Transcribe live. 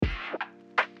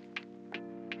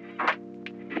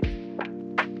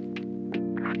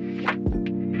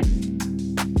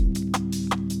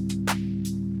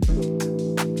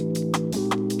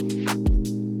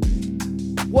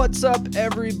What's up,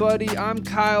 everybody? I'm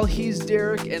Kyle, he's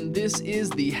Derek, and this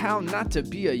is the How Not to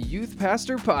Be a Youth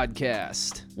Pastor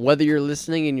podcast. Whether you're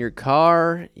listening in your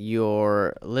car,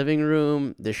 your living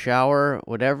room, the shower,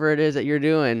 whatever it is that you're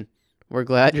doing, we're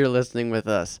glad you're listening with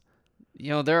us.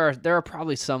 You know, there are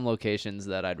probably some locations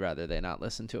that I'd rather they not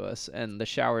listen to us, and the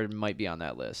shower might be on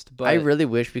that list. But I really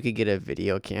wish we could get a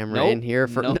video camera in here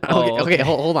for. Nope. Okay,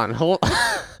 hold on, hold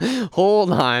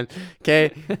on.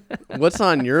 Okay, what's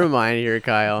on your mind here,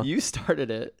 Kyle? You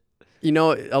started it. You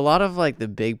know, a lot of like the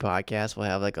big podcasts will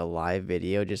have like a live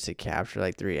video just to capture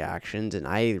like the reactions, and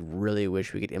I really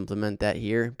wish we could implement that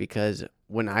here because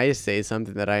when I say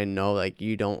something that I know like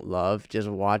you don't love, just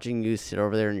watching you sit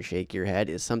over there and shake your head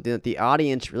is something that the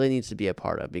audience really needs to be a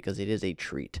part of because it is a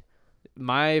treat.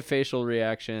 My facial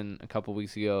reaction a couple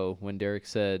weeks ago when Derek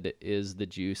said, "Is the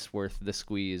juice worth the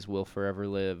squeeze? Will forever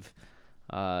live?"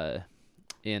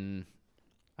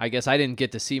 I guess I didn't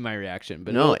get to see my reaction,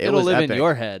 but no, it'll live epic. in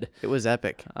your head. It was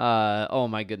epic. Oh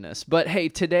my goodness. But hey,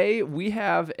 today we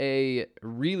have a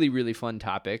really, really fun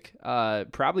topic.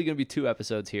 Probably going to be 2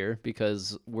 episodes here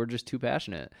because we're just too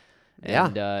passionate.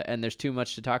 And, and there's too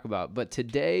much to talk about. But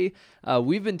today,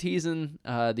 we've been teasing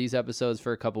these episodes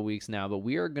for a couple weeks now, but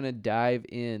we are going to dive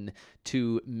in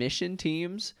to mission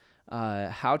teams,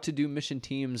 how to do mission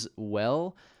teams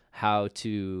well, how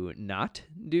to not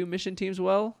do mission teams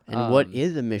well. And what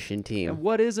is a mission team? And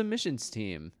what is a missions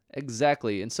team?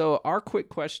 Exactly. And so our quick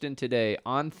question today,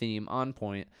 on theme, on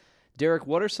point. Derek,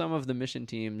 what are some of the mission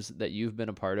teams that you've been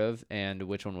a part of, and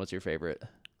which one was your favorite?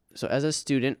 So as a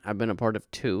student, I've been a part of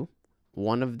 2.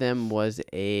 One of them was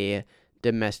a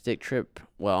domestic trip.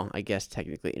 Well, I guess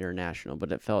technically international,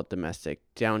 but it felt domestic,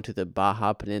 down to the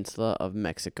Baja Peninsula of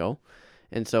Mexico.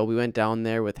 And so we went down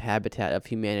there with Habitat of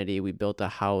Humanity. We built a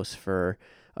house for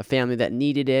a family that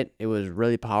needed it. It was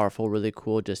really powerful, really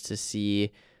cool just to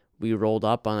see. We rolled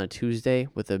up on a Tuesday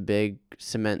with a big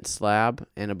cement slab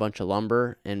and a bunch of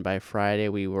lumber. And by Friday,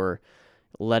 we were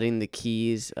letting the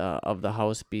keys of the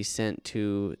house be sent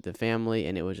to the family.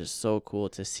 And it was just so cool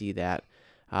to see that.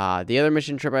 The other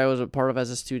mission trip I was a part of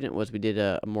as a student was we did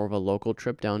a more of a local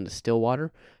trip down to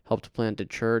Stillwater, helped plant a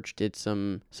church, did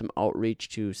some outreach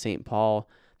to St. Paul.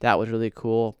 That was really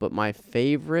cool. But my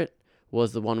favorite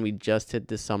was the one we just did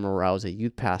this summer where I was a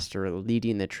youth pastor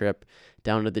leading the trip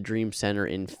down to the Dream Center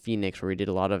in Phoenix where we did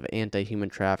a lot of anti-human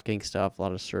trafficking stuff, a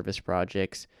lot of service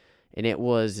projects. And it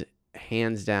was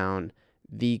hands down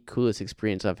the coolest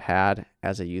experience I've had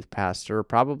as a youth pastor,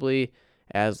 probably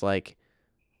as like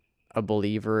a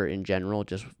believer in general.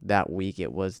 Just that week,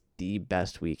 it was the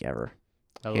best week ever,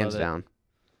 hands down.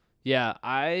 Yeah,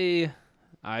 I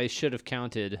should have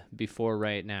counted before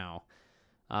right now,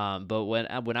 but when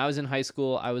I was in high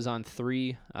school, I was on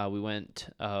 3. We went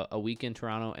a week in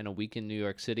Toronto and a week in New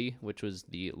York City, which was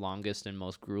the longest and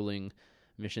most grueling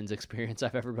missions experience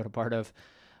I've ever been a part of.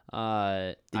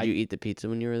 Did you eat the pizza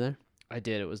when you were there? I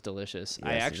did. It was delicious.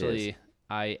 Yes,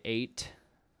 I ate.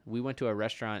 We went to a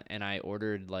restaurant and I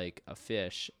ordered like a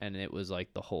fish, and it was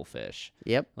like the whole fish.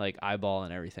 Yep. Like eyeball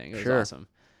and everything. It was awesome.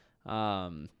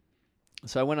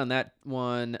 So I went on that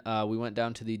one. We went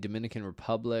down to the Dominican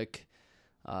Republic,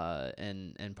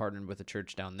 and partnered with a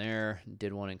church down there.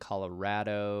 Did one in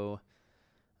Colorado,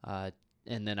 and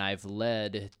then I've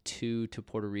led 2 to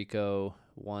Puerto Rico,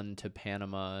 1 to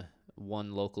Panama,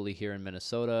 1 locally here in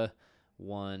Minnesota,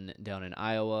 1 down in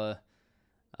Iowa.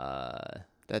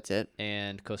 That's it.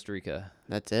 And Costa Rica.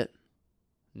 That's it.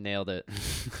 Nailed it.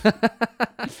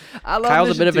 I love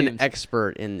Kyle's a bit of teams. an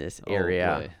expert in this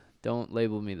area. Oh boy. Don't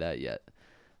label me that yet.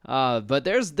 But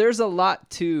there's a lot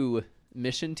to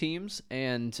mission teams,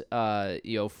 and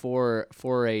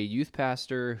for a youth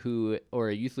pastor or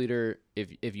a youth leader,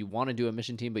 if you want to do a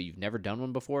mission team but you've never done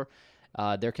one before,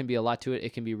 there can be a lot to it.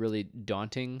 It can be really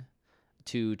daunting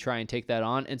to try and take that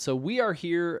on. And so we are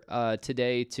here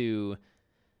today to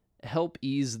help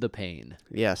ease the pain.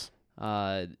 Yes.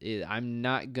 I'm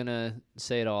not going to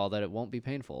say at all that it won't be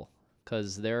painful,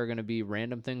 because there are going to be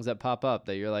random things that pop up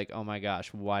that you're like, oh my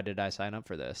gosh, why did I sign up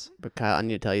for this? But Kyle, I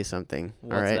need to tell you something.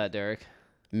 What's all right? that, Derek?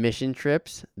 Mission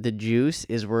trips, the juice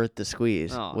is worth the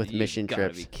squeeze with mission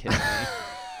trips. You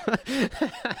gotta be kidding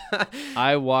me.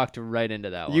 I walked right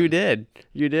into that one. You did.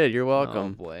 You're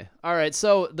welcome. Oh boy. All right,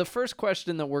 so the first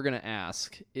question that we're going to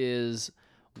ask is,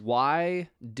 why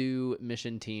do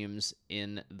mission teams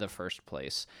in the first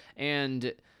place?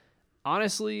 And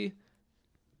honestly,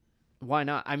 why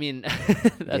not? I mean,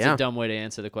 that's a dumb way to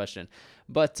answer the question.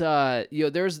 But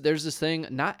there's this thing.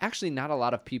 Not a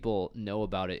lot of people know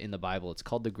about it in the Bible. It's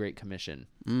called the Great Commission.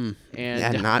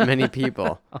 And not many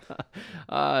people.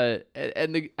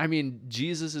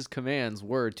 Jesus' commands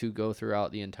were to go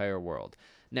throughout the entire world.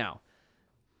 Now,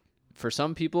 for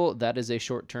some people, that is a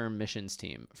short-term missions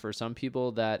team. For some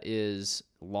people, that is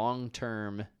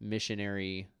long-term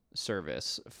missionary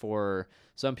service. For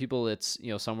some people, it's,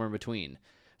 somewhere in between.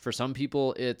 For some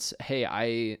people, it's, hey,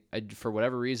 I for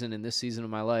whatever reason in this season of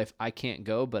my life, I can't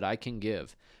go, but I can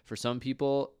give. For some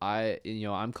people,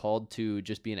 I'm called to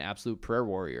just be an absolute prayer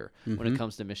warrior when it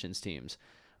comes to missions teams.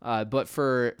 But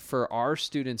for our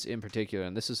students in particular,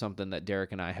 and this is something that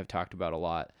Derek and I have talked about a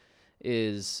lot,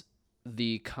 is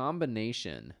the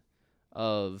combination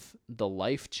of the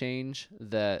life change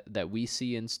that we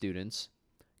see in students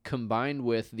combined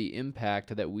with the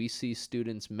impact that we see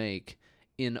students make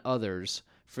in others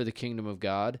for the kingdom of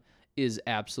God is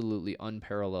absolutely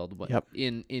unparalleled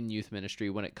in youth ministry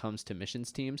when it comes to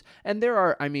missions teams. And there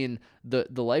are,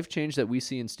 the life change that we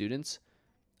see in students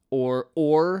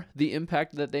or the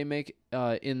impact that they make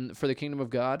for the kingdom of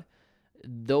God,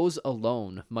 those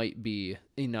alone might be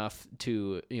enough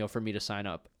to, for me to sign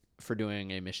up for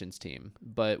doing a missions team.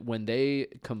 But when they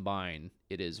combine,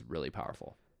 it is really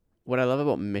powerful. What I love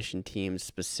about mission teams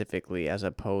specifically, as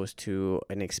opposed to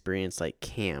an experience like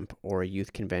camp or a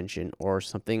youth convention or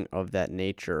something of that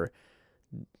nature,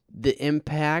 the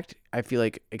impact, I feel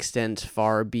like, extends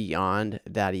far beyond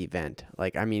that event.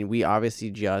 We obviously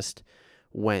just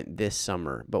went this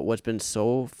summer, but what's been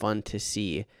so fun to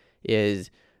see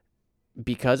is,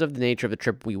 because of the nature of the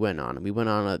trip we went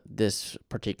on this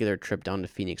particular trip down to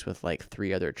Phoenix with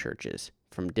 3 other churches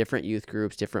from different youth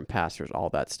groups, different pastors, all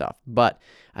that stuff. But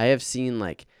I have seen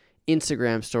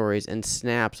Instagram stories and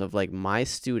snaps of my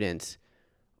students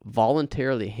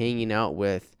voluntarily hanging out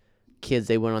with kids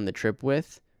they went on the trip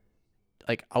with,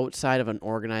 outside of an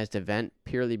organized event,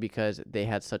 purely because they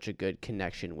had such a good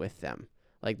connection with them.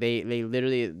 They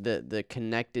literally, the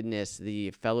connectedness,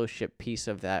 the fellowship piece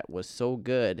of that was so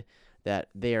good that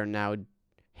they are now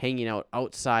hanging out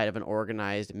outside of an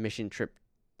organized mission trip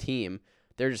team.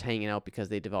 They're just hanging out because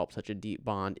they developed such a deep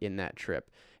bond in that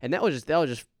trip. And that was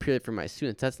just purely for my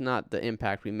students. That's not the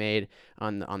impact we made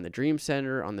on the Dream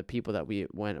Center, on the people that we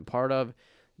went a part of.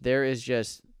 There is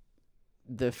just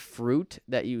the fruit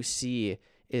that you see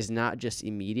is not just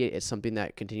immediate. It's something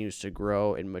that continues to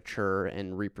grow and mature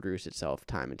and reproduce itself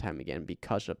time and time again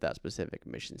because of that specific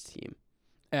missions team.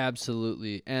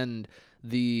 Absolutely. And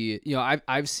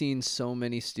I've seen so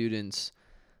many students,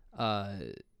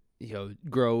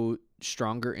 grow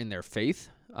stronger in their faith.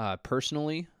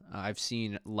 Personally, I've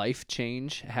seen life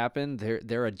change happen.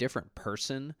 They're a different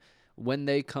person when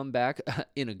they come back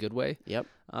in a good way. Yep.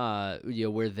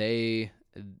 Where they,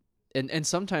 and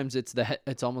sometimes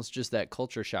it's almost just that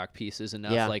culture shock piece is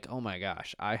enough. Yeah. Oh my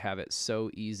gosh, I have it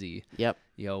so easy. Yep.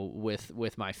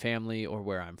 With my family or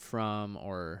where I'm from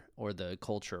or the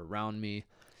culture around me.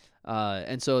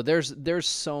 And so there's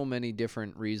so many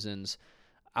different reasons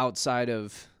outside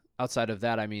of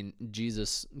that.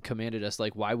 Jesus commanded us,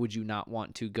 why would you not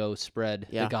want to go spread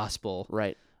the gospel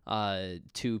right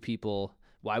to people?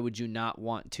 Why would you not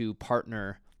want to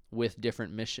partner with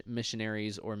different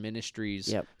missionaries or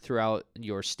ministries throughout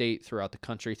your state, throughout the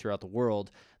country, throughout the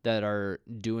world that are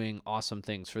doing awesome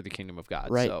things for the kingdom of God?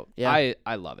 Right. So yeah.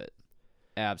 I love it.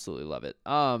 Absolutely love it.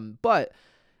 But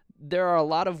there are a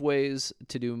lot of ways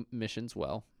to do missions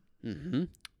well. Mm-hmm.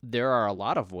 There are a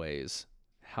lot of ways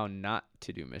how not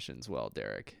to do missions well,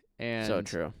 Derek. And so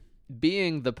true.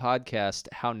 Being the podcast,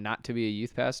 How Not to Be a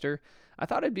Youth Pastor, I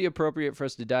thought it'd be appropriate for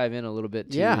us to dive in a little bit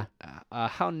to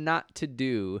how not to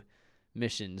do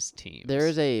missions teams. There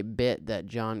is a bit that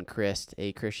John Crist,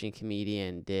 a Christian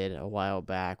comedian, did a while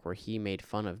back where he made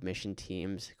fun of mission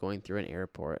teams going through an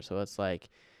airport. So it's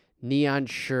neon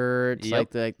shirts,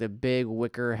 the big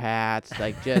wicker hats,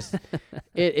 just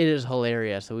it is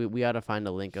hilarious. So we ought to find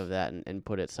a link of that and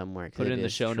put it somewhere. Put it in the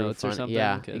show notes or something.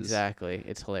 Yeah, exactly.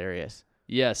 It's hilarious.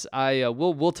 Yes,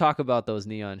 we'll talk about those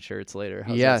neon shirts later.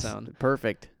 How's that sound?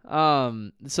 Perfect.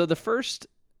 So the first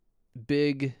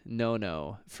big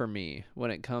no-no for me when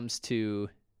it comes to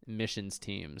missions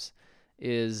teams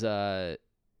is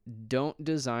don't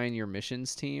design your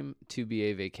missions team to be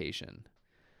a vacation.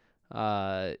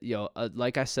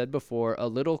 Like I said before, a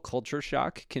little culture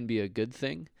shock can be a good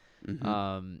thing.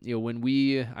 Mm-hmm.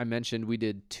 When I mentioned we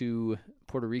did 2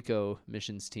 Puerto Rico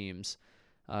missions teams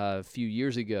a few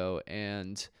years ago,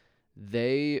 and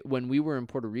when we were in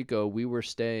Puerto Rico, we were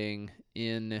staying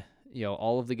in,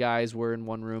 all of the guys were in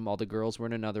one room, all the girls were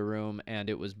in another room, and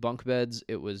it was bunk beds.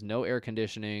 It was no air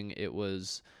conditioning. It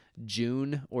was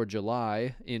June or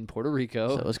July in Puerto Rico.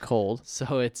 So it was cold.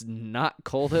 So it's not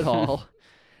cold at all.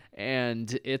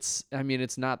 And it's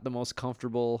not the most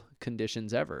comfortable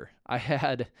conditions ever. I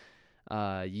had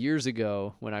years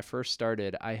ago when I first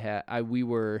started, we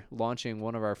were launching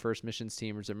one of our first missions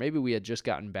teams, or maybe we had just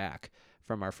gotten back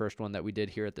from our first one that we did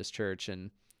here at this church,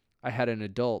 and I had an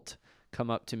adult come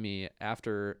up to me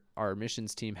after our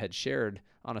missions team had shared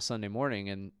on a Sunday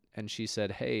morning, and she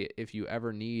said, "Hey, if you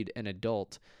ever need an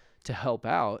adult to help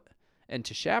out and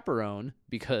to chaperone,"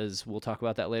 because we'll talk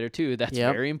about that later too, that's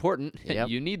very important.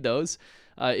 You need those.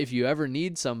 If you ever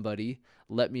need somebody,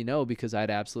 let me know, because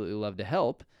I'd absolutely love to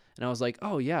help. And I was like,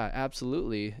 "Oh yeah,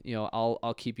 absolutely.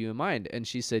 I'll keep you in mind." And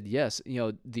she said, "Yes.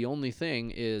 The only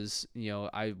thing is,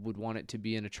 I would want it to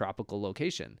be in a tropical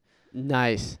location."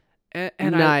 Nice. And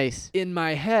nice. In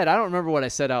my head, I don't remember what I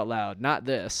said out loud, not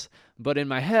this, but in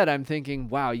my head, I'm thinking,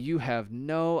 wow, you have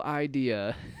no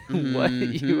idea what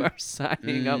you are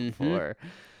signing up for.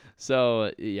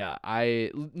 So yeah,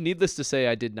 needless to say,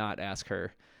 I did not ask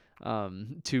her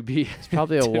to be. It's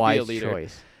probably a wise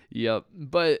choice. Yep.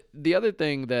 But the other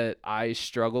thing that I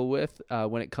struggle with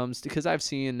when it comes to, because I've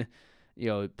seen,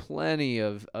 plenty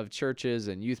of churches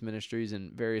and youth ministries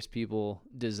and various people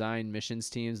design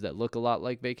missions teams that look a lot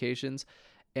like vacations.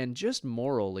 And just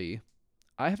morally,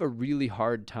 I have a really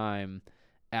hard time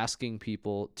asking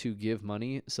people to give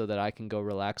money so that I can go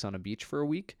relax on a beach for a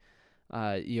week.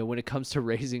 When it comes to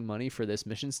raising money for this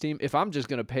missions team, if I'm just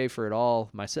going to pay for it all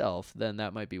myself, then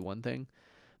that might be one thing.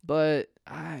 But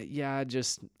I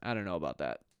don't know about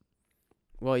that.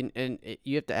 Well, and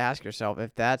you have to ask yourself,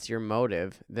 if that's your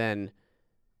motive, then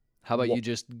how about you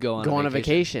just go on a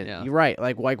vacation? Yeah. You're right.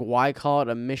 Like why call it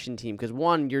a mission team? Because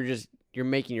one, you're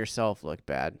making yourself look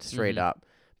bad straight up,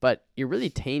 but you're really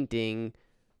tainting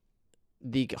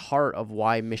the heart of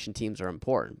why mission teams are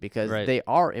important, because they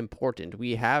are important.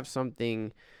 We have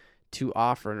something to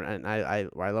offer, and I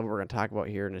love what we're going to talk about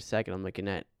here in a second. I'm looking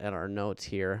at our notes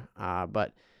here,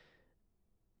 but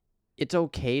it's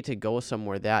okay to go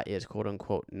somewhere that is quote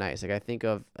unquote nice. Like I think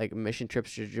of like mission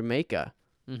trips to Jamaica.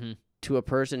 To a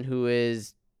person who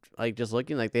is like just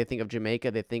looking, like they think of Jamaica,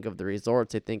 they think of the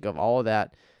resorts, they think of all of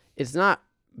that. It's not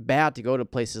bad to go to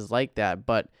places like that,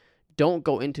 but don't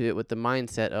go into it with the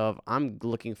mindset of, I'm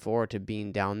looking forward to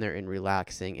being down there and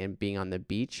relaxing and being on the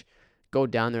beach. Go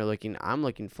down there I'm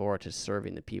looking forward to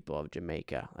serving the people of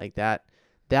Jamaica. Like that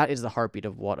is the heartbeat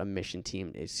of what a mission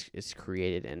team is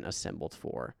created and assembled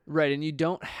for. Right, and you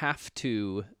don't have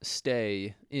to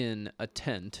stay in a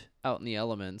tent out in the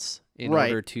elements in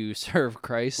order to serve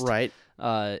Christ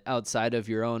outside of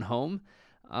your own home.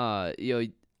 I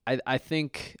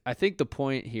think the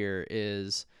point here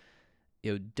is,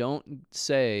 don't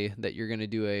say that you're going to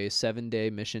do a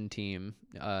 7-day mission team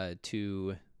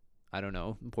to, I don't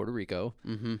know, Puerto Rico.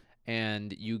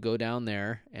 And you go down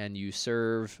there and you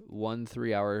serve 1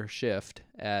 3-hour shift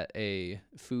at a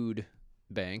food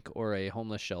bank or a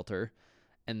homeless shelter,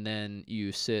 and then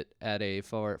you sit at a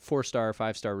 4-star,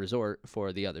 5-star resort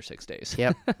for the other 6 days.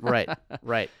 Yep. Right.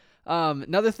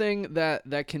 Another thing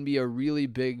that can be a really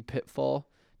big pitfall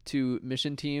to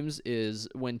mission teams is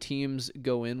when teams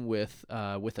go in with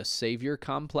a savior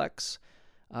complex,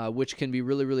 which can be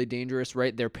really, really dangerous,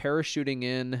 right? They're parachuting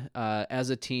in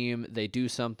as a team, they do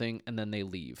something, and then they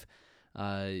leave.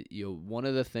 One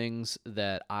of the things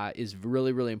that is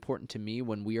really, really important to me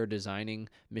when we are designing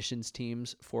missions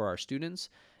teams for our students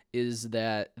is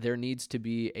that there needs to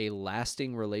be a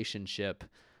lasting relationship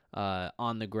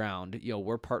on the ground.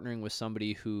 We're partnering with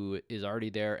somebody who is already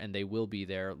there, and they will be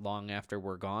there long after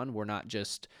we're gone. We're not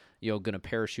just going to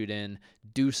parachute in,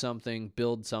 do something,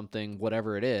 build something,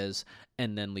 whatever it is,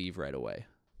 and then leave right away.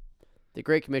 The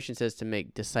Great Commission says to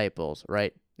make disciples,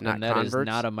 right? Not and that converts. Is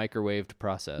not a microwaved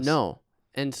process. No.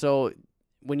 And so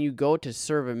when you go to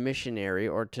serve a missionary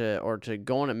or to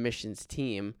go on a missions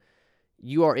team,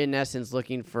 you are in essence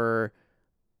looking for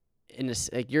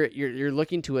you're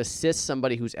looking to assist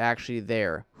somebody who's actually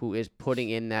there, who is putting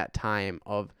in that time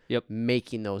of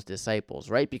making those disciples,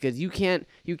 right? Because you can't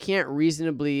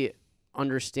reasonably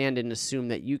understand and assume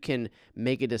that you can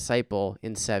make a disciple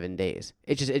in 7 days.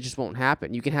 It just won't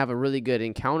happen. You can have a really good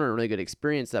encounter, a really good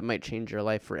experience that might change your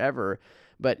life forever,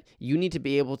 but you need to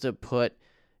be able to put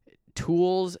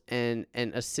tools and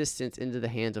assistance into the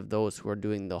hands of those who are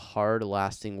doing the hard,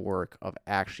 lasting work of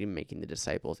actually making the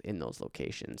disciples in those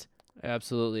locations.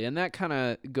 Absolutely. And that kind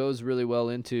of goes really well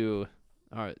into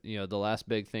the last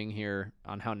big thing here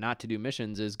on how not to do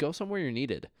missions is go somewhere you're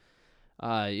needed.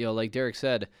 Like Derek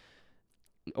said,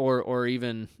 or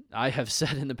even I have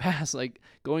said in the past, like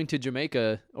going to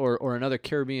Jamaica or another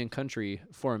Caribbean country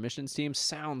for a missions team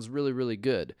sounds really, really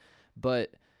good.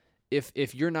 But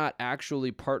if you're not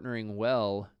actually partnering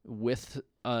well with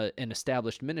an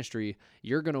established ministry,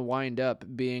 you're going to wind up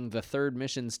being the third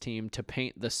missions team to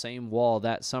paint the same wall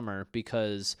that summer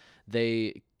because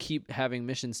they keep having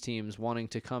missions teams wanting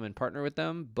to come and partner with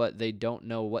them, but they don't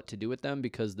know what to do with them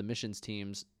because the missions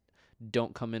teams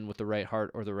don't come in with the right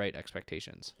heart or the right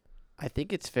expectations. I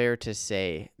think it's fair to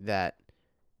say that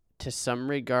to some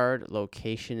regard,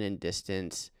 location and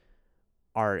distance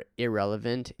are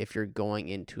irrelevant if you're going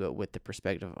into it with the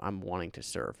perspective of I'm wanting to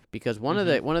serve. Because one of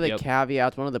the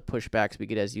caveats, one of the pushbacks we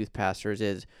get as youth pastors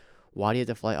is, why do you have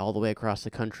to fly all the way across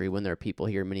the country when there are people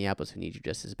here in Minneapolis who need you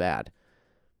just as bad?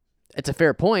 It's a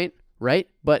fair point, right?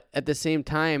 But at the same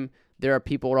time, there are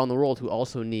people around the world who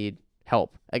also need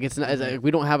help. Like it's not like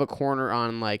we don't have a corner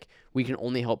on like we can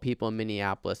only help people in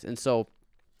Minneapolis. And so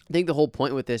I think the whole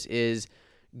point with this is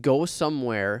go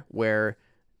somewhere where,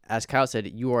 as Kyle said,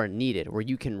 you are needed, where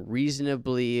you can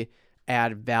reasonably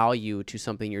add value to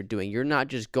something you're doing. You're not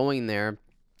just going there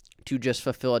to just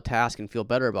fulfill a task and feel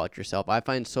better about yourself. I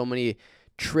find so many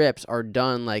trips are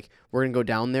done like we're going to go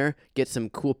down there, get some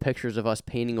cool pictures of us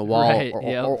painting a wall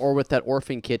or with that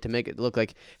orphan kit to make it look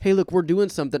like, hey, look, we're doing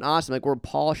something awesome. Like we're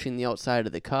polishing the outside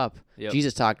of the cup. Yep.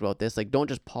 Jesus talked about this. Like don't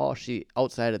just polish the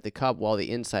outside of the cup while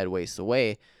the inside wastes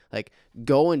away. Like,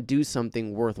 go and do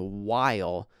something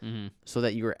worthwhile so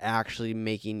that you're actually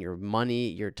making your money,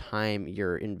 your time,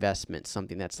 your investment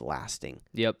something that's lasting.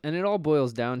 Yep. And it all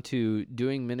boils down to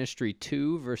doing ministry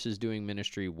to versus doing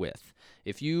ministry with.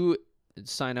 If you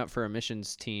sign up for a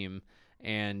missions team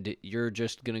and you're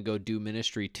just going to go do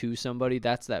ministry to somebody,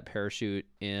 that's that parachute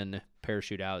in,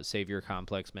 parachute out, savior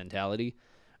complex mentality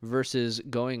versus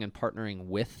going and partnering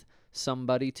with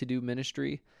somebody to do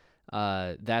ministry.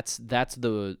 That's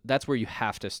where you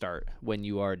have to start when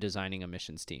you are designing a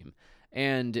missions team.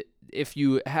 And if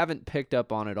you haven't picked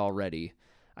up on it already,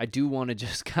 I do want to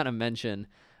just kind of mention,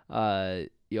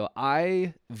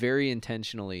 I very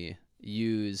intentionally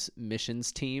use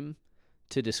missions team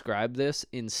to describe this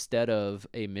instead of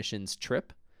a missions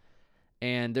trip.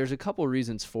 And there's a couple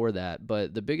reasons for that,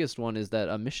 but the biggest one is that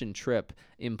a mission trip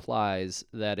implies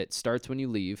that it starts when you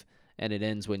leave and it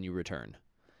ends when you return.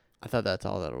 I thought that's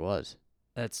all that it was.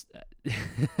 That's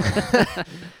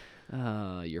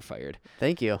you're fired.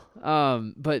 Thank you.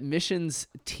 But missions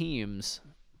teams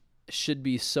should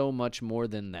be so much more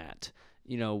than that.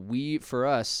 We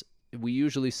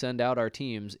usually send out our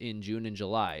teams in June and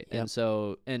July. Yep.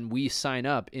 And we sign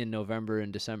up in November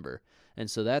and December.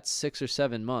 And so that's 6 or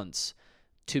 7 months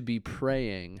to be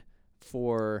praying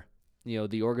for,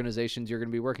 the organizations you're going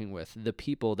to be working with, the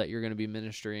people that you're going to be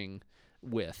ministering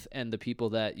with, and the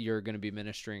people that you're going to be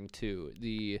ministering to,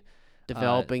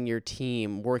 developing your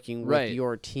team, working with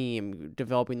your team,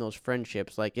 developing those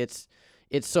friendships. Like it's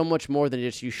so much more than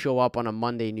just you show up on a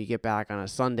Monday and you get back on a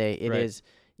Sunday. It is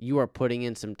you are putting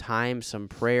in some time, some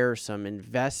prayer, some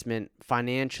investment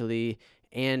financially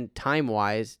and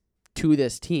time-wise to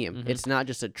this team. Mm-hmm. It's not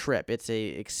just a trip. It's a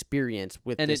experience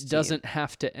with this team. And it doesn't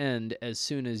have to end as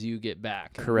soon as you get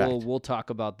back. Correct. We'll talk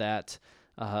about that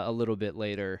a little bit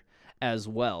later as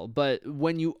well. But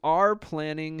when you are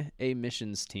planning a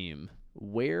missions team,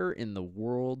 where in the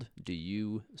world do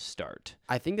you start?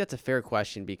 I think that's a fair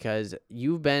question because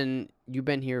you've been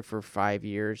here for 5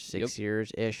 years, 6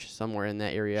 years ish, somewhere in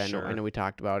that area. Sure. I know we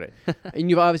talked about it. And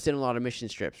you've obviously done a lot of mission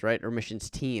trips, right? Or missions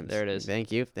teams. There it is.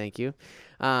 Thank you.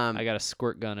 I got a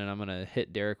squirt gun and I'm gonna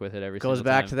hit Derek with it every single time. Goes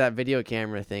back to that video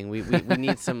camera thing. We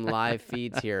need some live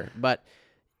feeds here. But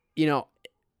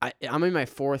I'm in my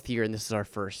 4th year and this is our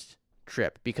first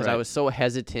trip because I was so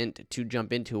hesitant to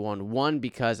jump into one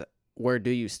because where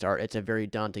do you start? It's a very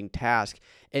daunting task.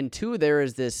 And 2, there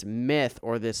is this myth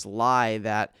or this lie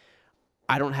that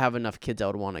I don't have enough kids I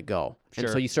would want to go. Sure.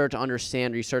 And so you start to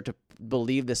understand or you start to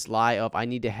believe this lie of I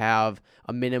need to have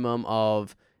a minimum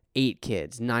of 8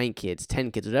 kids, 9 kids, 10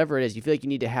 kids, whatever it is. You feel like you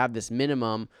need to have this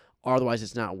minimum, otherwise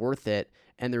it's not worth it.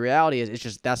 And the reality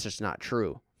is that's just not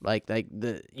true.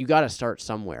 You got to start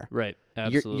somewhere. Right.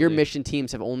 Absolutely. Your mission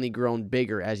teams have only grown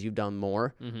bigger as you've done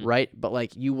more, right?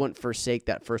 But you wouldn't forsake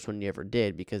that first one you ever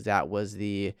did because that was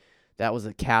the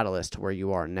catalyst to where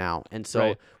you are now. And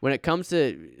so when it comes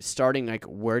to starting,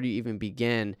 where do you even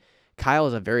begin? Kyle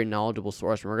is a very knowledgeable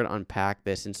source, and we're going to unpack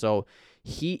this. And so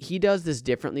he does this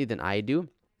differently than I do.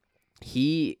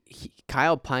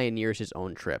 Kyle pioneers his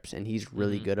own trips, and he's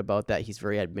really good about that. He's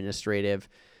very administrative.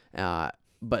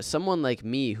 But someone like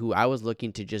me, who I was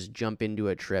looking to just jump into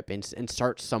a trip and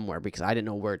start somewhere because I didn't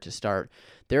know where to start,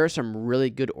 there are some really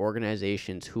good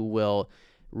organizations who will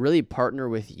really partner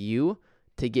with you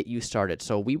to get you started.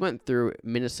 So we went through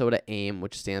Minnesota AIM,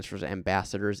 which stands for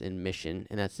Ambassadors in Mission,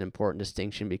 and that's an important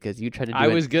distinction because you tried to do I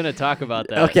was going to talk about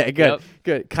that. Okay, good. Yep.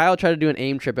 Good. Kyle tried to do an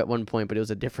AIM trip at one point, but it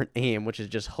was a different AIM, which is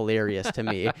just hilarious to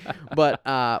me. But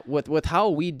with how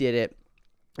we did it,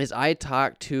 is I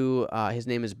talked to, his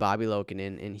name is Bobby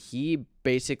Lokinen, and he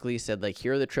basically said, like,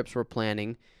 here are the trips we're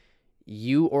planning.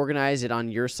 You organize it on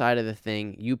your side of the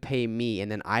thing. You pay me, and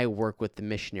then I work with the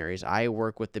missionaries. I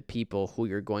work with the people who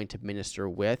you're going to minister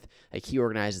with. Like, he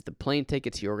organizes the plane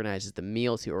tickets. He organizes the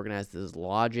meals. He organizes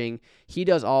lodging. He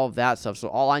does all of that stuff. So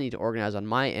all I need to organize on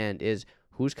my end is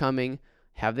who's coming,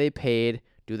 have they paid,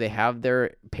 do they have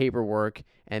their paperwork,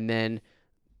 and then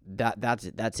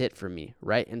that's it for me,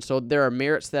 right? And so there are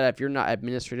merits that if you're not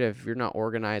administrative, if you're not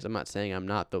organized, I'm not saying I'm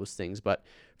not those things, but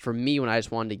for me, when I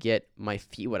just wanted to get my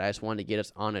feet wet, I just wanted to get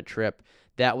us on a trip,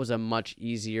 that was a much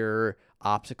easier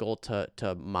obstacle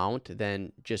to mount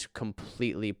than just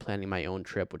completely planning my own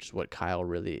trip, which is what Kyle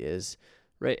really is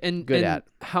right and good and at.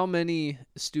 How many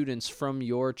students from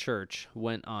your church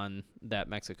went on that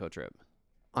Mexico trip?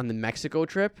 On the Mexico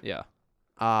trip? Yeah.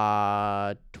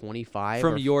 25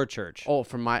 from your church. Oh,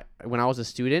 from when I was a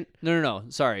student? No.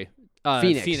 Sorry.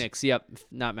 Phoenix. Yep.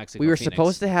 Not Mexico. We were Phoenix.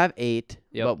 supposed to have 8,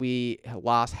 Yep. but we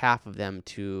lost half of them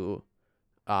to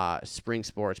spring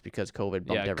sports because COVID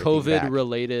bumped everything back.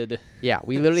 COVID-related. Yeah,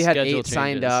 we literally had 8 schedule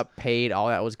signed changes. up, paid, all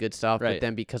that was good stuff. Right. But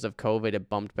then because of COVID, it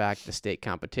bumped back the state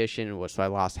competition, so I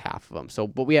lost half of them. So,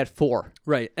 but we had 4.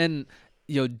 Right. And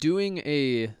doing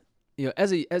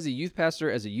as a youth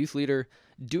pastor, as a youth leader,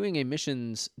 doing a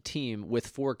missions team with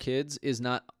 4 kids is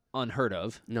not unheard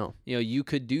of. No. You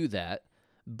could do that,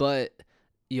 but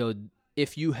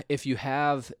if you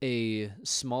have a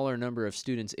smaller number of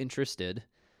students interested,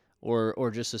 or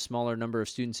just a smaller number of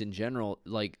students in general,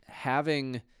 like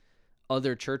having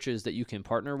other churches that you can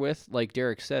partner with, like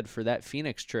Derek said, for that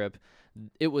Phoenix trip,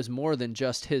 it was more than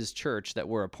just his church that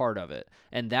were a part of it.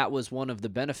 And that was one of the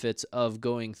benefits of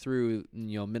going through,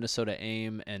 Minnesota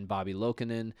AIM and Bobby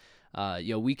Lokinen.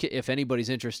 If anybody's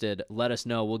interested, let us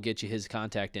know. We'll get you his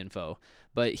contact info.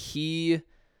 But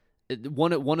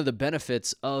one of the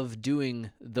benefits of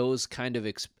doing those kind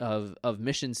of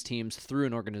missions teams through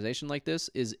an organization like this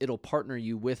is it'll partner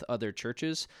you with other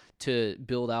churches to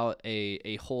build out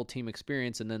a whole team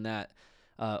experience, and then that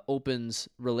opens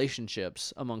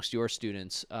relationships amongst your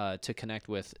students to connect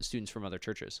with students from other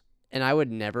churches. And I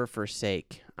would never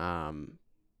forsake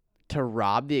to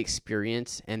rob the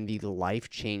experience and the life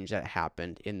change that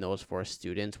happened in those 4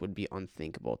 students would be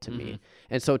unthinkable to me.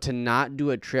 And so to not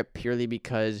do a trip purely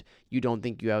because you don't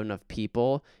think you have enough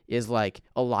people is like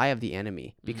a lie of the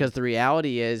enemy. Because the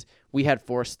reality is we had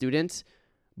 4 students,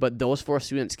 but those 4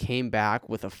 students came back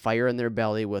with a fire in their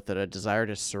belly, with a desire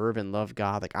to serve and love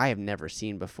God like I have never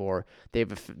seen before.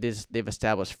 They've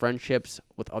established friendships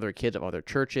with other kids of other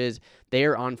churches. They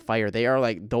are on fire. They are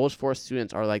like, those 4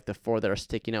 students are like the 4 that are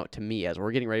sticking out to me as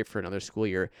we're getting ready for another school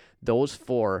year. Those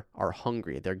 4 are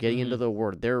hungry. They're getting into the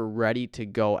Word. They're ready to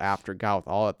go after God with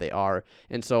all that they are.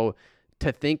 And so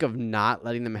to think of not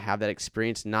letting them have that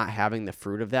experience, not having the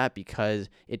fruit of that because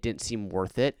it didn't seem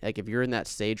worth it. Like if you're in that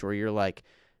stage where you're like,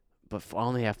 but I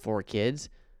only have 4 kids,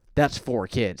 that's 4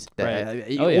 kids. Right.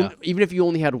 Even if you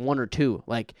only had 1 or 2,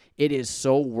 like it is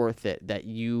so worth it that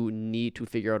you need to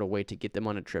figure out a way to get them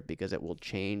on a trip because it will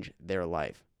change their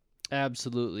life.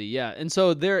 Absolutely. Yeah. And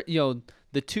so there,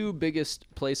 the 2 biggest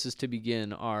places to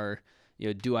begin are,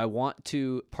 do I want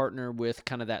to partner with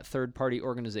kind of that third-party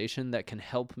organization that can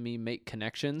help me make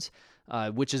connections,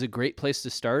 which is a great place to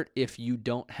start if you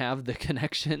don't have the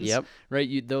connections. Yep.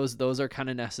 Right. Those are kind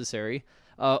of necessary.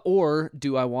 Or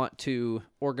do I want to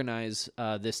organize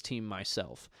this team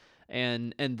myself?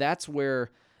 And that's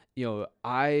where,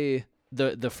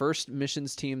 the first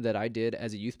missions team that I did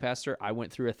as a youth pastor, I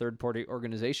went through a third-party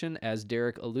organization. As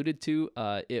Derek alluded to,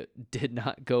 it did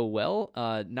not go well,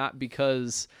 not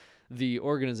because the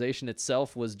organization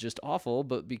itself was just awful,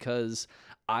 but because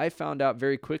I found out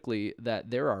very quickly that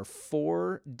there are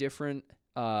 4 different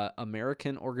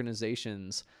American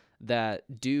organizations that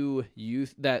do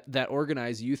that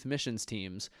organize youth missions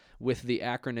teams with the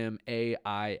acronym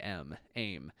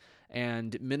AIM.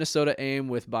 And Minnesota AIM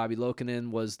with Bobby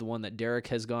Lokinen was the one that Derek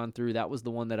has gone through. That was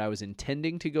the one that I was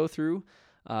intending to go through.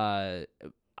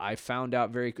 I found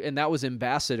out and that was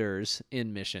Ambassadors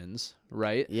in Missions,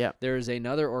 right? Yeah. There's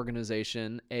another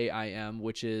organization, AIM,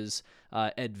 which is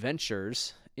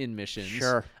Adventures in missions.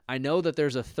 Sure. I know that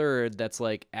there's a third that's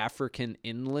like African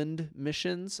Inland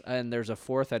Missions, and there's a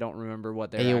fourth. I don't remember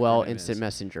what their AOL acronym Instant is.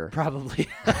 Messenger. Probably.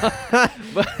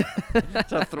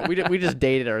 So we just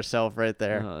dated ourselves right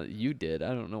there. You did. I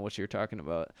don't know what you're talking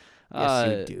about.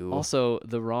 Yes, you do. Also,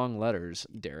 the wrong letters,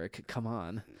 Derek. Come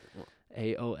on.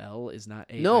 AOL is not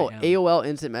AIM. No, AOL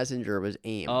Instant Messenger was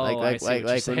AIM. Oh, I see what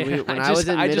you're saying. when I was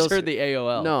in I middle just heard the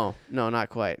AOL. No, not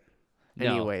quite.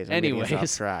 No. I'm getting us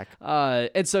off track.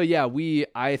 And so yeah,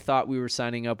 I thought we were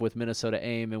signing up with Minnesota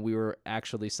AIM, and we were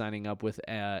actually signing up with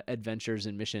Adventures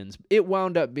in Missions. It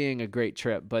wound up being a great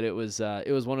trip, but it was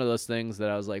one of those things that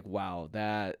I was like, wow,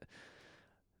 that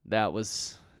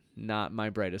was not my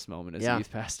brightest moment as a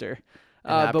youth pastor.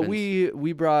 But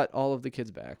we brought all of the kids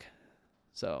back,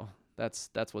 so that's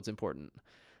what's important.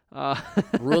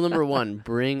 Rule number 1: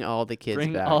 bring all the kids back.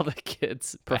 Bring all the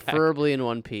kids back. Preferably in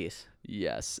one piece.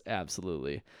 Yes,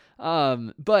 absolutely.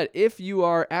 But if you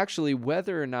are actually,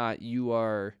 whether or not you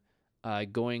are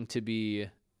going to be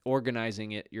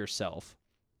organizing it yourself,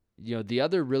 the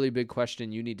other really big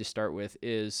question you need to start with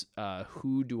is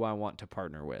who do I want to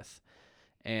partner with,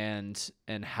 and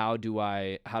how do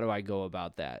I go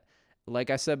about that?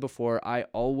 Like I said before, I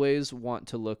always want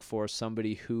to look for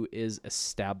somebody who is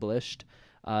established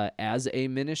as a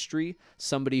ministry,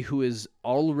 somebody who is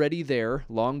already there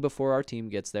long before our team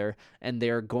gets there, and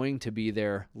they're going to be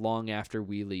there long after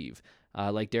we leave.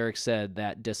 Like Derek said,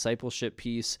 that discipleship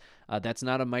piece, that's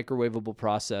not a microwavable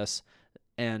process,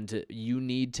 and you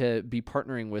need to be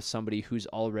partnering with somebody who's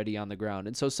already on the ground.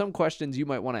 And so some questions you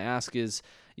might want to ask is,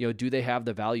 do they have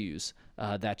the values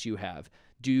that you have?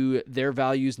 Do their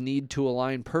values need to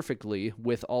align perfectly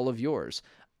with all of yours?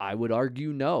 I would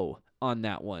argue no on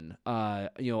that one.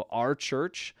 Our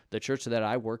church, the church that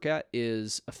I work at,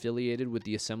 is affiliated with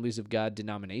the Assemblies of God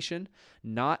denomination.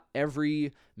 Not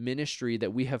every ministry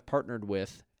that we have partnered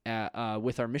with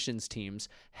our missions teams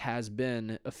has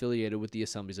been affiliated with the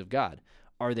Assemblies of God.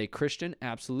 Are they Christian?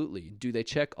 Absolutely. Do they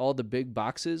check all the big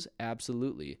boxes?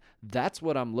 Absolutely. That's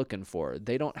what I'm looking for.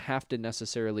 They don't have to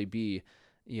necessarily be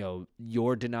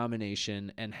your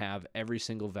denomination and have every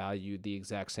single value the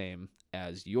exact same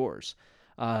as yours.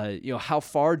 How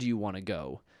far do you want to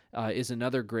go is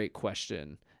another great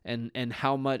question. And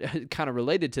how much, kind of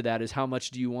related to that, is how much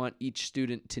do you want each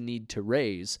student to need to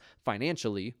raise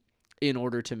financially in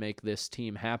order to make this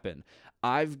team happen?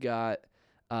 I've got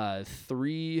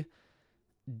 3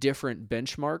 different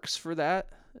benchmarks for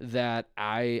that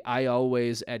I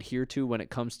always adhere to when it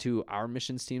comes to our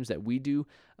missions teams that we do.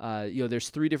 There's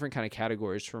 3 different kind of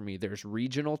categories for me. There's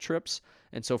regional trips.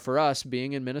 And so for us,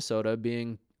 being in Minnesota,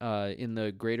 being in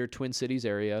the greater Twin Cities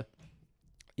area,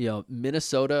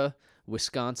 Minnesota,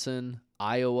 Wisconsin,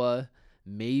 Iowa,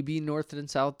 maybe North and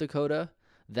South Dakota,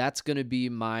 that's going to be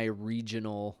my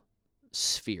regional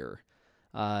sphere.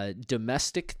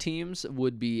 Domestic teams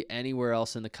would be anywhere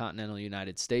else in the continental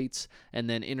United States, and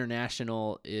then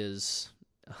international is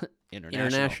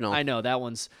international. I know that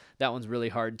one's really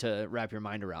hard to wrap your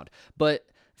mind around. But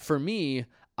for me,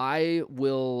 I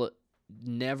will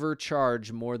never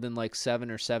charge more than like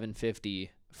 $700 or $750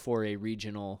 for a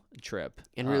regional trip.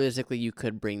 And realistically, you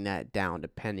could bring that down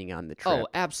depending on the trip. Oh,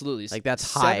 absolutely. Like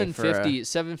that's high.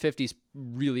 $750 is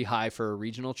really high for a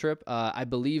regional trip. I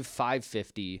believe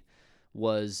 $550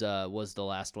 was the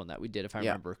last one that we did, if I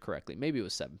remember correctly. Maybe it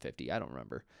was $750. I don't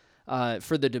remember.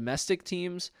 For the domestic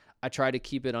teams, I try to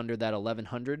keep it under that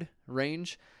 $1,100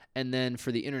 range, and then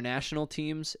for the international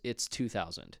teams, it's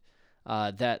 $2,000.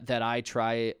 That I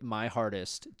try my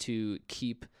hardest to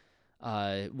keep.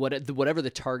 Whatever the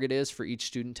target is for each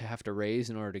student to have to raise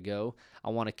in order to go, I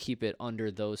want to keep it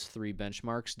under those 3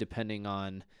 benchmarks, depending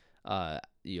on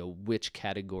which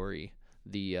category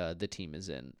the team is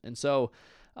in. And so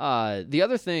the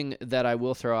other thing that I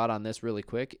will throw out on this really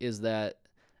quick is that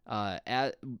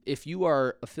if you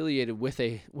are affiliated with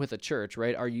a church,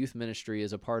 right? Our youth ministry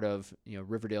is a part of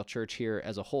Riverdale Church here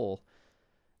as a whole.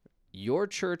 Your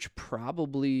church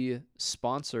probably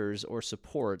sponsors or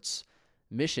supports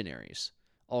missionaries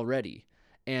already,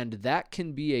 and that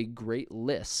can be a great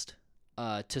list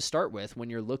to start with when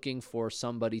you're looking for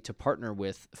somebody to partner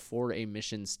with for a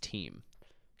missions team.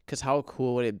 Because how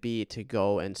cool would it be to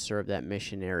go and serve that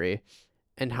missionary,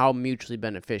 and how mutually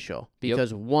beneficial?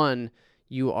 Because one,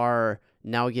 you are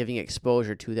now giving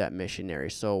exposure to that missionary.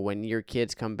 So when your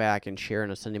kids come back and share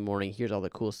on a Sunday morning, here's all the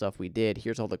cool stuff we did,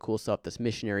 here's all the cool stuff this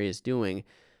missionary is doing,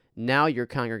 now your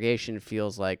congregation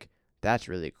feels like, that's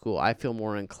really cool. I feel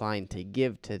more inclined to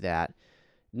give to that.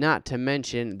 Not to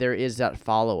mention, there is that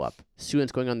follow-up.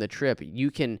 Students going on the trip,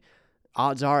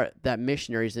 odds are that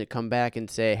missionaries that come back and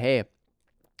say, hey,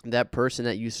 that person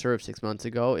that you served 6 months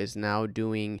ago is now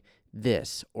doing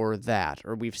this or that,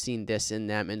 or we've seen this in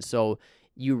them. And so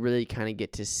you really kind of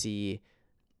get to see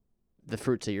the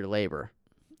fruits of your labor.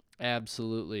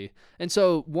 Absolutely. And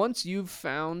so once you've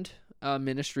found a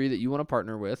ministry that you want to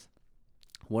partner with,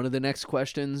 one of the next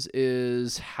questions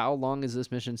is, how long is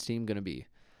this missions team going to be?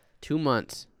 2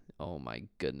 months. Oh my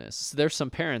goodness. There's some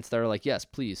parents that are like, yes,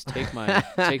 please take my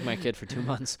take my kid for 2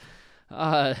 months.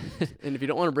 And if you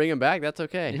don't want to bring him back, that's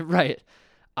okay. Right.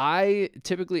 I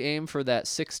typically aim for that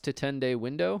 6 to 10 day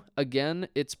window. Again,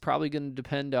 it's probably going to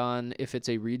depend on if it's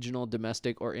a regional,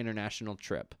 domestic, or international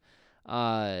trip.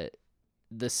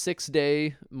 The 6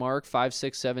 day mark, 5,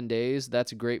 6, 7 days,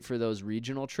 that's great for those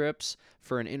regional trips.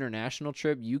 For an international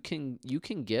trip, you can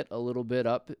get a little bit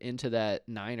up into that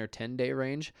 9 or 10 day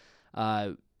range.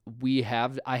 I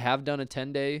have done a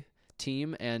 10-day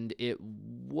team, and it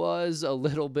was a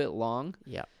little bit long.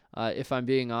 Yeah. If I'm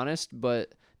being honest,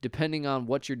 but depending on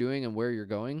what you're doing and where you're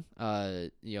going,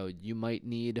 you might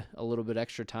need a little bit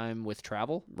extra time with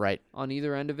travel. Right. On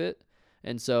either end of it.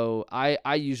 And so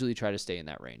I usually try to stay in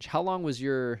that range. How long was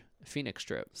your Phoenix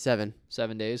trip? 7.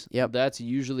 7 days? Yep. That's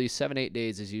usually 7-8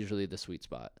 days is usually the sweet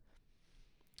spot.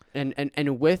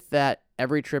 And with that,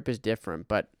 every trip is different,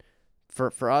 but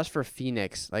for us, for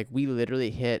Phoenix, like, we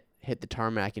literally hit the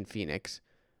tarmac in Phoenix,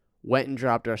 went and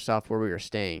dropped our stuff where we were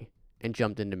staying, and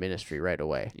jumped into ministry right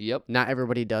away. Yep. Not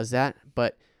everybody does that,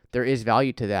 but there is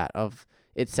value to that.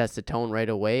 It sets the tone right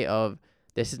away of,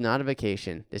 this is not a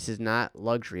vacation. This is not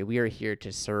luxury. We are here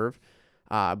to serve.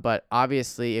 But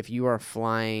obviously, if you are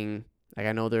flying, like,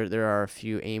 I know there are a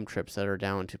few AIM trips that are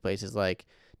down to places like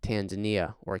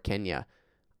Tanzania or Kenya.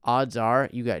 Odds are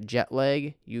you got jet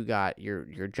lag.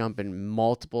 You're jumping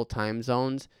multiple time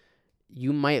zones.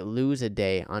 You might lose a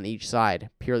day on each side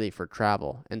purely for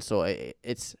travel. And so I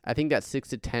think that 6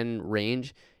 to 10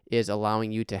 range is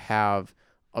allowing you to have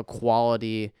a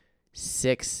quality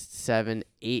 6, 7,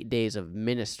 8 days of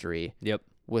ministry. Yep.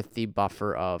 With the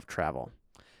buffer of travel.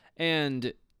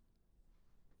 And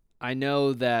I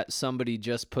know that somebody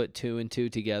just put 2 and 2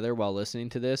 together while listening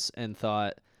to this and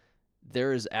thought,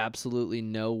 there is absolutely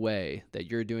no way that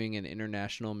you're doing an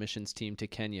international missions team to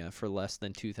Kenya for less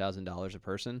than $2,000 a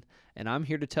person. And I'm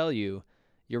here to tell you,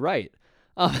 you're right.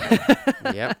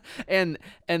 Yep. And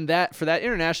that for that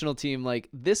international team, like,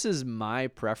 this is my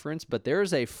preference, but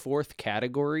there's a fourth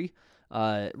category,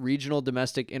 regional,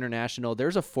 domestic, international.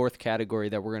 There's a fourth category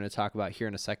that we're going to talk about here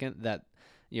in a second that,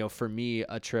 for me,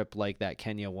 a trip like that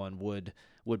Kenya one would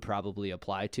probably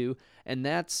apply to. And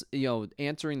that's,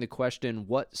 answering the question,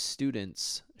 what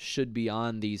students should be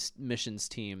on these missions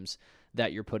teams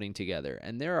that you're putting together.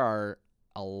 And there are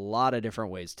a lot of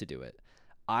different ways to do it.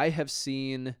 I have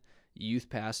seen youth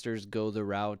pastors go the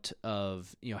route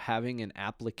of, having an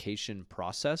application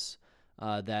process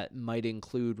that might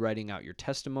include writing out your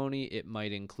testimony. It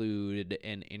might include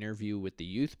an interview with the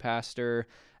youth pastor,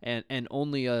 and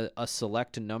only a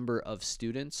select number of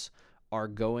students are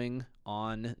going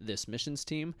on this missions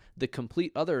team. The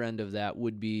complete other end of that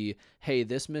would be, hey,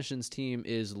 this missions team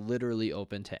is literally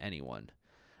open to anyone.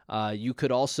 You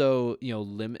could also,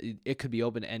 limit, it could be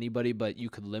open to anybody, but you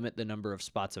could limit the number of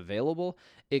spots available.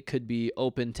 It could be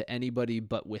open to anybody,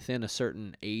 but within a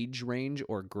certain age range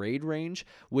or grade range,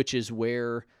 which is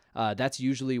where, that's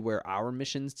usually where our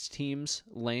missions teams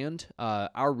land.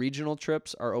 Our regional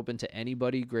trips are open to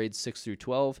anybody, grades 6 through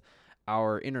 12.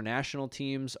 Our international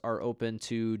teams are open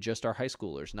to just our high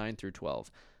schoolers, 9 through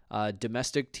 12.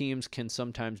 Domestic teams can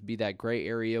sometimes be that gray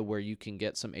area where you can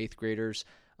get some 8th graders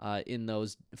in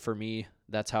those. For me,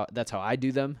 that's how I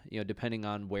do them, depending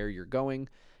on where you're going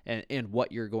and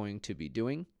what you're going to be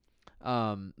doing.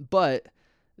 But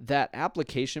that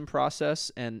application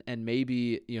process and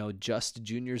maybe, just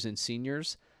juniors and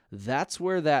seniors, that's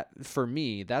where that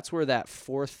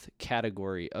fourth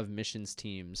category of missions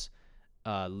teams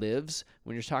lives.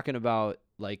 When you're talking about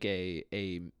like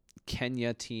a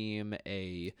Kenya team,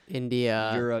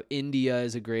 India, Europe, India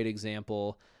is a great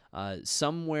example.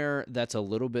 Somewhere that's a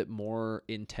little bit more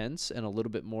intense and a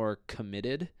little bit more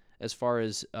committed as far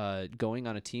as going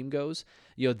on a team goes.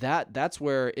 That's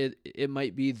where it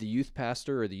might be the youth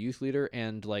pastor or the youth leader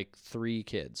and like 3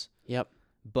 kids. Yep.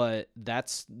 But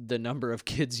that's the number of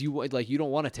kids you like. You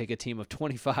don't want to take a team of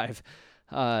 25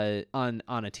 on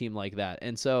a team like that.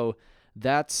 And so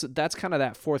that's kind of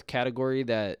that fourth category,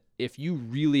 that if you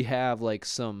really have like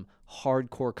some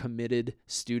hardcore committed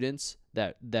students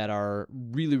that are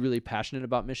really, really passionate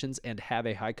about missions and have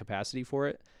a high capacity for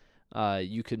it,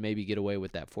 you could maybe get away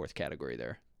with that fourth category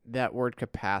there. That word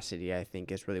capacity, I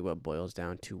think, is really what boils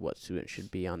down to what students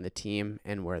should be on the team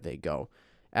and where they go.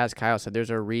 As Kyle said, there's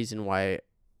a reason why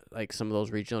like some of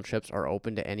those regional trips are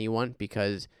open to anyone,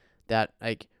 because that,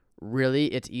 like, really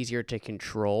it's easier to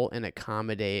control and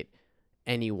accommodate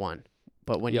anyone.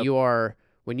 But when Yep. you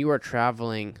are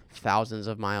traveling thousands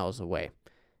of miles away,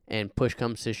 and push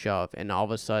comes to shove, and all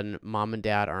of a sudden mom and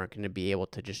dad aren't going to be able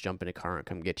to just jump in a car and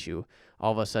come get you,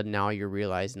 all of a sudden now you're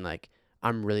realizing, like,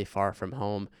 I'm really far from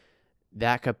home.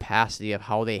 That capacity of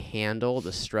how they handle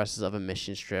the stresses of a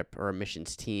missions trip or a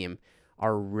missions team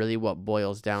are really what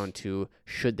boils down to,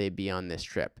 should they be on this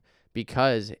trip?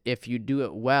 Because if you do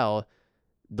it well,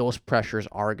 those pressures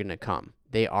are going to come.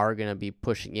 They are going to be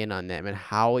pushing in on them, and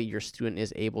how your student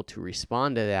is able to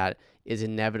respond to that is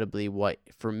inevitably what,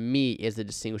 for me, is the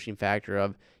distinguishing factor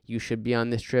of you should be on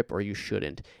this trip or you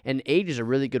shouldn't. And age is a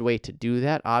really good way to do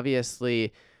that.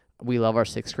 Obviously, we love our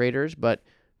 6th graders, but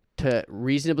to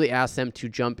reasonably ask them to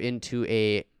jump into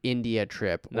a India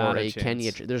trip Not or a a Kenya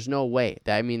chance. trip, there's no way.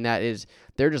 That is,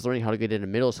 they're just learning how to get into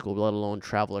middle school, let alone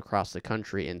travel across the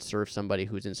country and serve somebody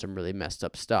who's in some really messed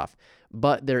up stuff.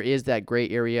 But there is that gray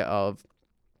area of,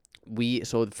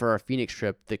 so for our Phoenix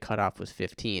trip, the cutoff was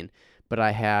 15, but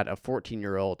I had a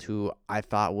 14-year-old who I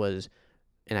thought was,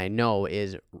 and I know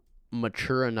is,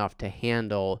 mature enough to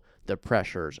handle the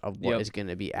pressures of what is going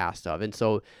to be asked of. And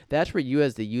so that's where you,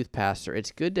 as the youth pastor,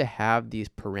 it's good to have these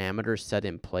parameters set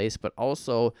in place, but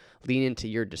also lean into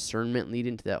your discernment, lead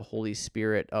into that Holy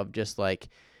Spirit of just like,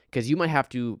 because you might have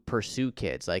to pursue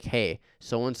kids like, hey,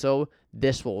 so-and-so,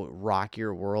 this will rock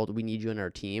your world. We need you on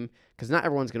our team. Because not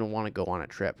everyone's going to want to go on a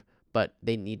trip, but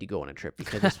they need to go on a trip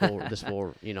because this will,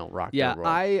 rock their world.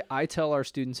 I tell our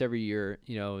students every year,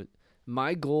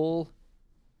 my goal,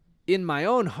 in my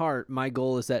own heart, my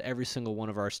goal is that every single one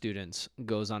of our students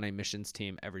goes on a missions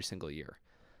team every single year.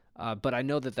 But I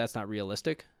know that that's not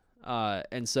realistic.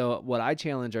 And so what I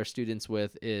challenge our students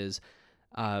with is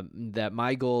that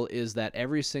my goal is that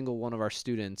every single one of our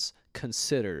students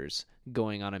considers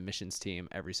going on a missions team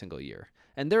every single year.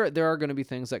 And there are going to be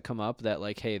things that come up that,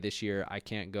 like, hey, this year I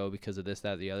can't go because of this,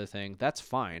 that, the other thing. That's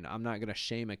fine. I'm not going to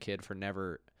shame a kid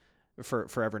for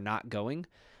forever not going.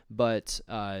 But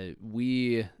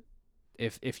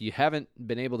if you haven't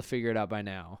been able to figure it out by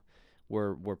now,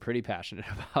 we're pretty passionate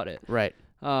about it. Right.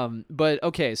 But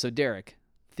okay, so Derek,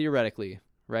 theoretically,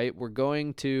 right, we're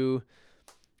going to,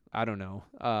 I don't know,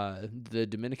 the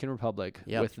Dominican Republic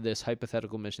with this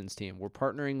hypothetical missions team. We're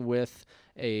partnering with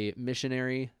a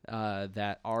missionary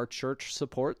that our church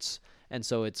supports, and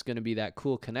so it's going to be that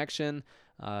cool connection.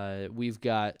 We've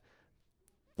got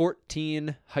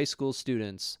 14 high school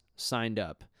students signed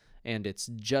up, and it's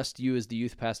just you as the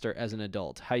youth pastor as an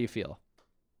adult. How you feel?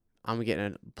 I'm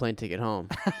getting a plane ticket home.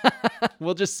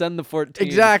 We'll just send the 14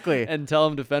 exactly and tell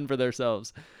them to fend for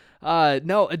themselves.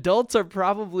 No, adults are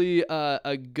probably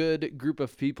a good group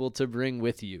of people to bring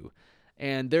with you.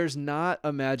 And there's not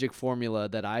a magic formula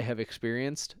that I have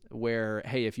experienced where,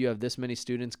 hey, if you have this many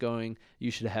students going,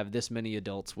 you should have this many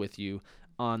adults with you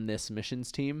on this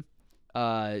missions team.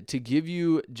 To give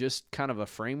you just kind of a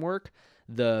framework,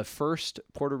 the first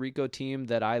Puerto Rico team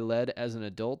that I led as an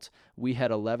adult, we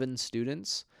had 11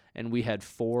 students and we had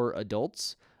 4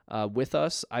 adults. With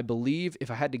us. I believe,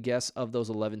 if I had to guess, of those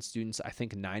 11 students, I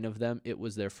think 9 of them, it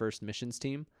was their first missions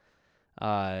team.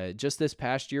 Just this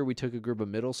past year, we took a group of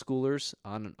middle schoolers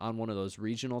on one of those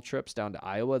regional trips down to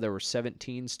Iowa. There were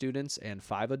 17 students and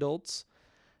 5 adults.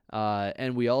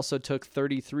 And we also took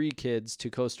 33 kids to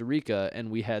Costa Rica, and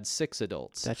we had 6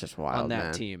 adults. That's just wild, on that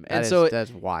man. team.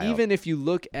 That's wild. Even if you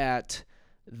look at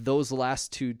those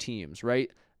last 2 teams,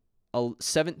 right?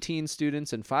 17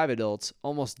 students and 5 adults,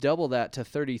 almost double that to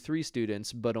 33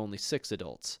 students, but only 6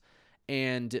 adults.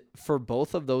 And for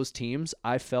both of those teams,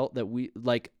 I felt that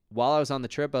while I was on the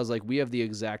trip, I was like, we have the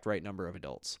exact right number of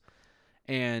adults.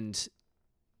 And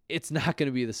it's not going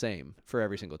to be the same for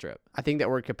every single trip. I think that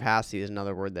word capacity is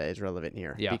another word that is relevant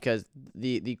here. Yeah. Because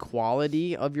the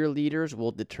quality of your leaders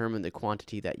will determine the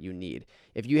quantity that you need.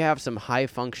 If you have some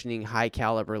high-functioning,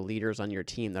 high-caliber leaders on your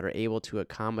team that are able to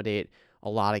accommodate a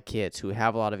lot of kids who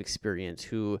have a lot of experience,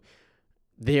 who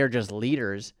they are just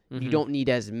leaders, you don't need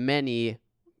as many,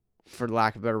 for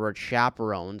lack of a better word,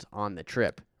 chaperones on the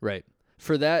trip. Right.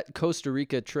 For that Costa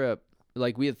Rica trip,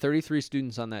 like, we had 33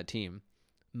 students on that team.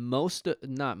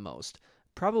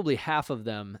 Probably half of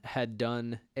them had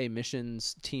done a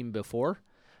missions team before,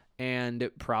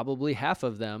 and probably half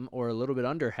of them, or a little bit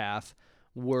under half,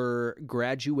 were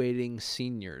graduating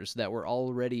seniors that were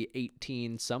already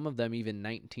 18, some of them even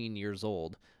 19 years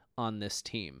old on this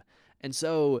team. And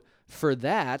so for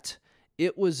that,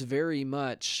 it was very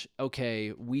much,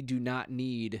 okay, we do not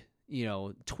need,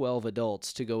 12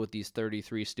 adults to go with these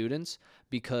 33 students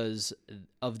because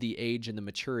of the age and the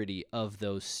maturity of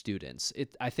those students.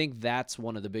 I think that's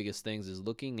one of the biggest things, is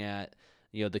looking at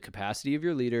the capacity of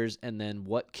your leaders and then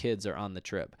what kids are on the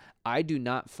trip. I do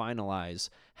not finalize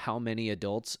how many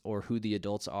adults or who the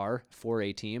adults are for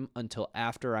a team until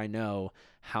after I know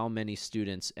how many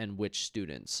students and which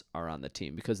students are on the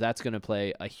team, because that's going to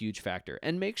play a huge factor.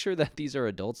 And make sure that these are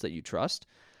adults that you trust.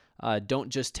 Don't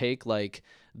just take like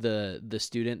the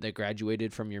student that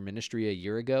graduated from your ministry a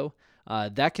year ago.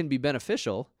 That can be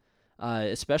beneficial.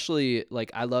 Especially,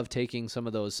 like, I love taking some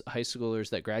of those high schoolers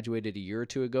that graduated a year or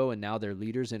two ago and now they're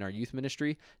leaders in our youth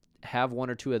ministry, have one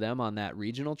or two of them on that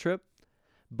regional trip.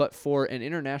 But for an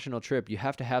international trip, you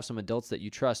have to have some adults that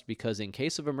you trust, because in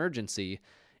case of emergency,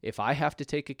 if I have to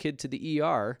take a kid to the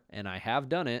ER, and I have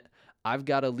done it, I've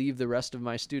got to leave the rest of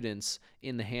my students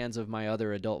in the hands of my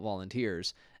other adult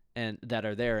volunteers and that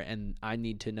are there, and I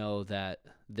need to know that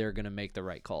they're going to make the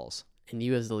right calls. And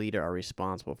you as the leader are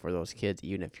responsible for those kids,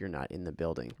 even if you're not in the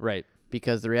building. Right.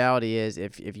 Because the reality is,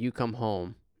 if you come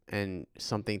home and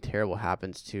something terrible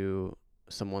happens to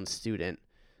someone's student,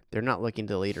 they're not looking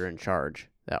to the leader in charge,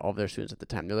 that all of their students at the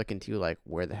time. They're looking to you like,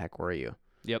 where the heck were you?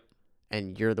 Yep.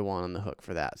 And you're the one on the hook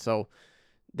for that. So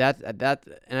that,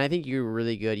 and I think you're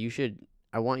really good.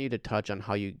 I want you to touch on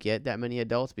how you get that many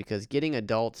adults, because getting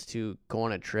adults to go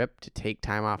on a trip, to take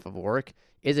time off of work,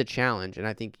 is a challenge, and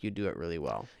I think you do it really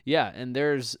well. Yeah, and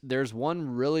there's one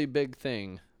really big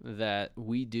thing that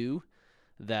we do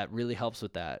that really helps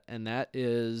with that, and that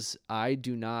is I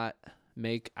do not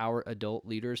make our adult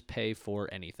leaders pay for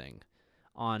anything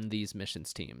on these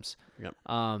missions teams. Yep.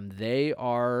 They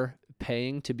are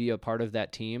paying to be a part of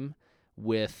that team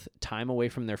with time away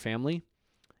from their family.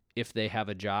 If they have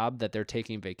a job that they're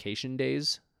taking vacation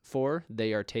days for,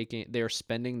 they are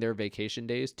spending their vacation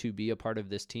days to be a part of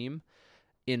this team.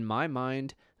 In my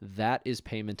mind, that is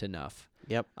payment enough.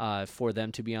 Yep. For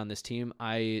them to be on this team.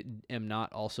 I am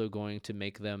not also going to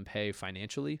make them pay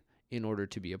financially in order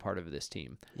to be a part of this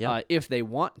team. Yep. If they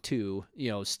want to,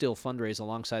 still fundraise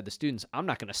alongside the students, I'm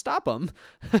not going to stop them.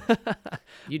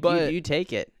 You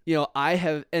take it. I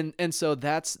have, and so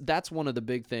that's one of the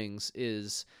big things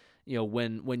is,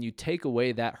 when you take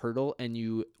away that hurdle and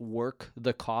you work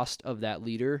the cost of that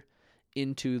leader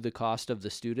into the cost of the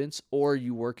students, or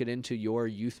you work it into your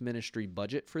youth ministry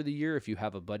budget for the year if you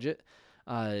have a budget,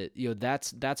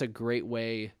 that's a great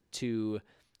way to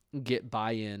get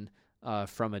buy-in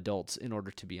from adults in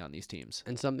order to be on these teams.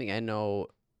 And something I know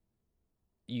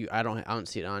I don't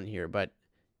see it on here, but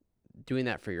doing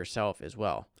that for yourself as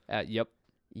well. Yep.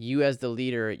 You as the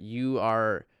leader,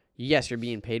 yes, you're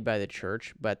being paid by the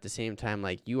church, but at the same time,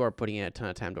 like, you are putting in a ton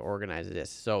of time to organize this.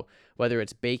 So whether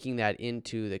it's baking that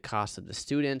into the cost of the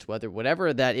students,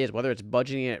 whatever that is, whether it's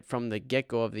budgeting it from the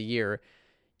get-go of the year,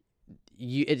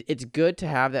 it's good to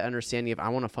have that understanding of, I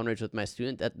want to fundraise with my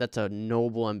student. That's a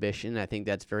noble ambition. I think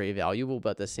that's very valuable.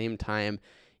 But at the same time,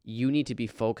 you need to be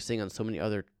focusing on so many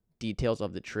other details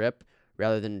of the trip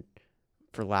rather than,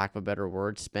 for lack of a better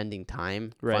word, spending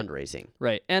time fundraising.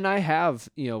 Right. And I have,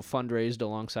 fundraised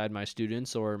alongside my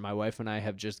students, or my wife and I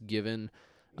have just given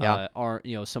our,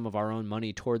 some of our own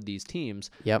money toward these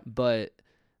teams. Yep. But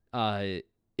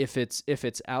if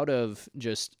it's out of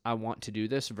just, I want to do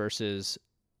this versus,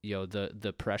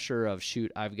 the pressure of,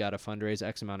 shoot, I've got to fundraise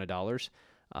X amount of dollars.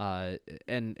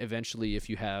 And eventually, if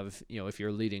you have, if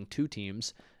you're leading two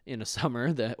teams in a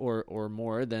summer or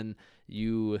more, then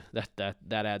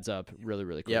that adds up really,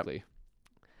 really quickly.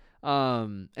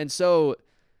 Yep. And so,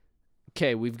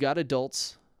 okay, we've got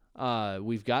adults,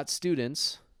 we've got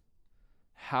students.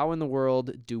 How in the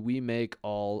world do we make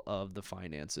all of the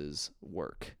finances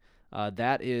work?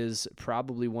 That is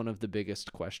probably one of the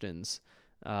biggest questions,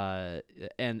 and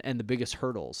the biggest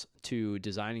hurdles to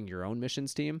designing your own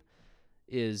missions team.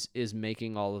 Is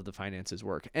making all of the finances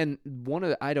work. And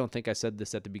I don't think I said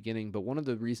this at the beginning, but one of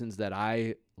the reasons that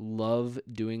I love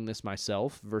doing this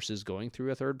myself versus going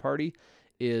through a third party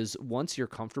is, once you're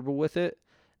comfortable with it,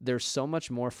 there's so much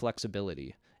more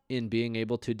flexibility in being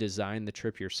able to design the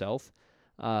trip yourself.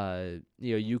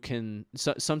 You can,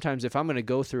 sometimes if I'm going to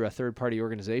go through a third party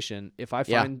organization, if I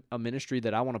find a ministry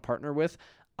that I want to partner with,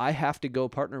 I have to go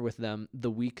partner with them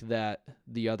the week that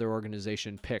the other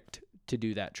organization picked to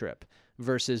do that trip,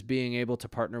 versus being able to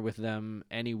partner with them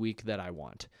any week that I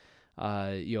want.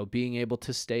 Being able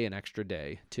to stay an extra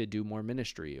day to do more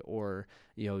ministry, or,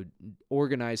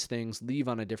 organize things, leave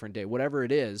on a different day, whatever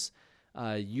it is,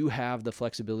 you have the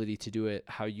flexibility to do it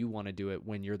how you want to do it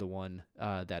when you're the one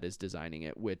that is designing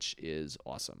it, which is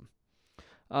awesome.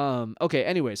 Okay,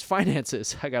 anyways,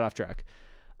 finances. I got off track.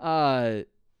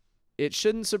 it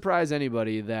shouldn't surprise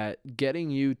anybody that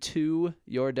getting you to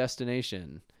your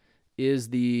destination is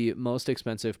the most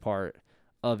expensive part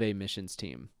of a missions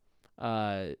team.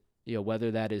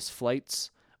 Whether that is flights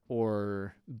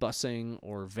or busing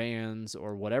or vans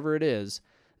or whatever it is,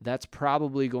 that's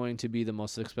probably going to be the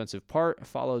most expensive part,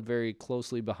 followed very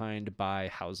closely behind by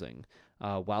housing.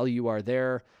 While you are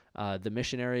there, the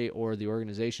missionary or the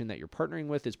organization that you're partnering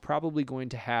with is probably going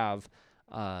to have,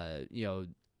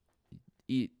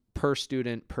 per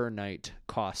student, per night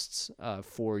costs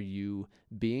for you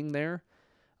being there.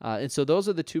 And so those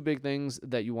are the two big things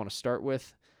that you want to start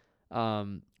with.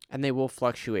 And they will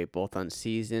fluctuate both on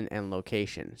season and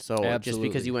location. So Absolutely. Just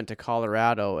because you went to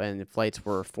Colorado and the flights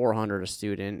were $400 a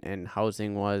student and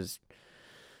housing was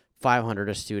 $500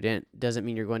 a student, doesn't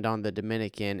mean you're going down the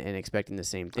Dominican and expecting the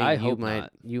same thing. I hope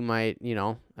not. You might,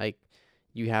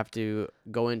 you have to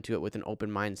go into it with an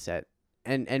open mindset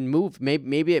and move.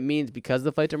 Maybe it means because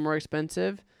the flights are more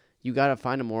expensive, you got to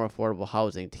find a more affordable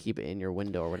housing to keep it in your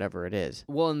window or whatever it is.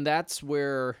 Well, and that's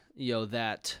where,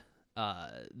 that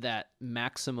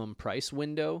maximum price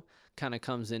window kind of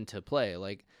comes into play.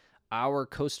 Like our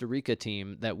Costa Rica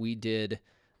team that we did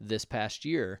this past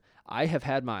year, I have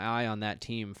had my eye on that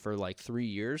team for like 3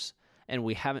 years, and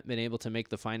we haven't been able to make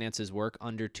the finances work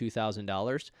under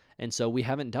 $2,000. And so we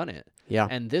haven't done it. Yeah.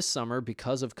 And this summer,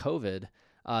 because of COVID,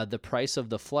 the price of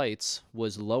the flights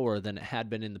was lower than it had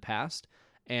been in the past.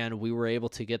 And we were able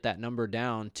to get that number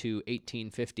down to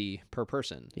 $1,850 per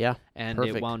person. Yeah, and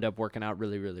perfect. It wound up working out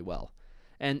really, really well.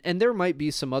 And there might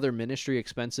be some other ministry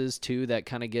expenses too that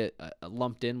kind of get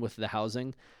lumped in with the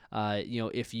housing.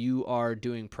 If you are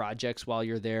doing projects while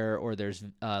you're there, or there's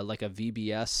like a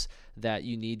VBS that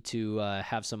you need to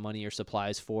have some money or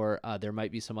supplies for, there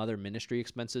might be some other ministry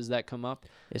expenses that come up.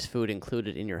 Is food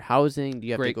included in your housing? Do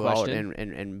you have to go out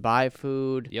and buy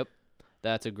food? Yep.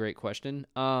 That's a great question.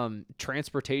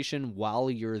 Transportation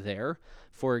while you're there,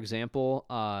 for example,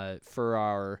 for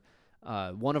our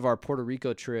one of our Puerto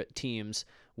Rico teams,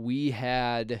 we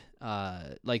had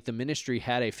the ministry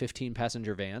had a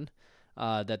 15-passenger van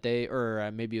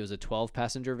maybe it was a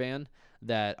 12-passenger van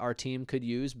that our team could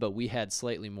use, but we had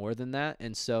slightly more than that.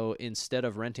 And so instead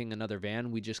of renting another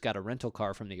van, we just got a rental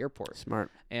car from the airport.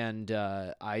 Smart. And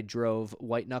I drove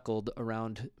white-knuckled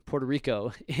around Puerto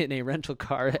Rico in a rental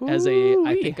car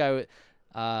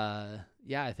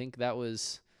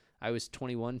I was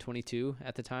 21, 22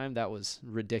 at the time. That was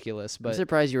ridiculous. But I'm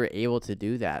surprised you were able to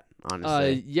do that,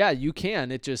 honestly. Yeah, you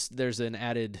can. There's an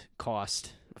added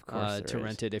cost to is.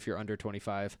 rent it if you're under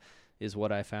 25. Is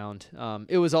what I found.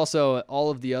 It was also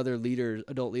all of the other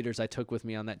adult leaders I took with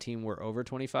me on that team were over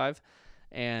 25,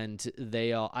 and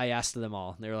I asked them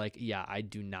all. They were like, "Yeah, I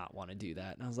do not want to do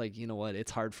that." And I was like, "You know what?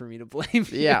 It's hard for me to blame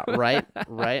you." Yeah, right.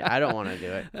 I don't want to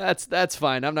do it. That's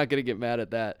fine. I'm not gonna get mad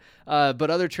at that.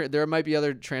 But there might be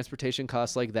other transportation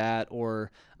costs like that,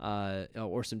 or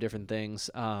some different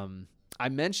things. I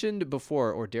mentioned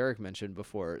before, or Derek mentioned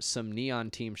before, some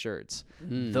neon team shirts.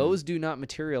 Those do not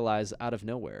materialize out of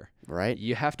nowhere. Right.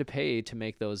 You have to pay to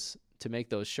make those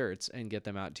shirts and get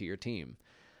them out to your team.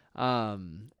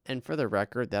 And for the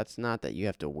record, that's not that you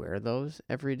have to wear those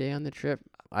every day on the trip.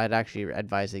 I'd actually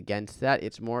advise against that.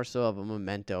 It's more so of a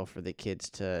memento for the kids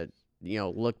to,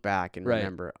 look back and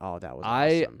remember, oh, that was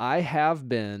awesome. I have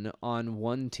been on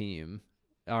one team,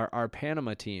 our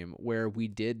Panama team, where we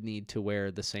did need to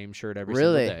wear the same shirt every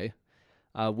single day,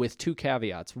 with two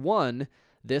caveats. One,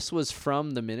 this was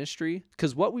from the ministry,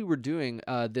 because what we were doing,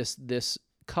 this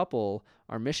couple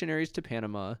are missionaries to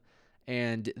Panama,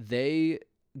 and they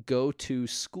go to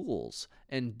schools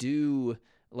and do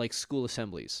like school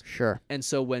assemblies. Sure. And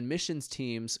so when missions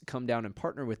teams come down and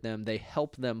partner with them, they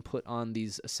help them put on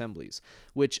these assemblies,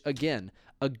 which again,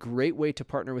 a great way to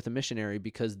partner with a missionary,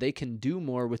 because they can do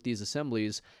more with these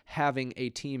assemblies having a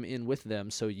team in with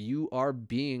them. So you are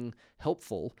being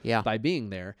helpful by being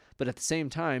there, but at the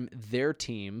same time, their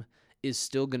team is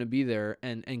still going to be there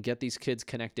and get these kids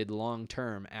connected long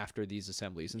term after these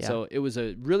assemblies. And so it was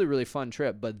a really, really fun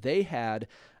trip, but they had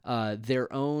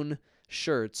their own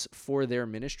shirts for their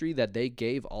ministry that they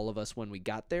gave all of us when we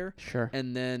got there. Sure.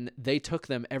 And then they took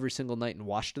them every single night and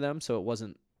washed them, so it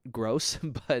wasn't gross.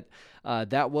 But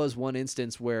that was one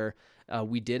instance where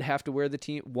we did have to wear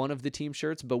one of the team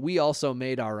shirts, but we also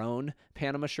made our own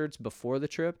Panama shirts before the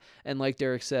trip. And like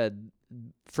Derek said,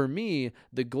 for me,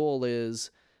 the goal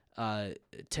is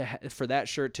for that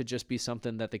shirt to just be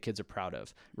something that the kids are proud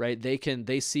of, right?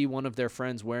 They see one of their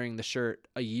friends wearing the shirt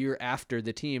a year after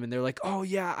the team, and they're like, "Oh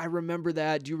yeah, I remember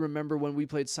that. Do you remember when we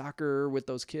played soccer with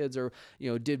those kids, or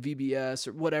did VBS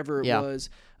or whatever it was?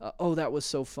 Oh, that was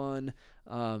so fun."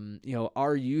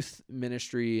 Our youth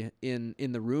ministry in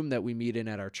the room that we meet in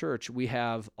at our church, we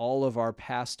have all of our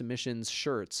past missions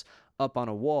shirts up on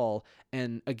a wall.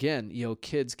 And again,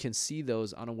 kids can see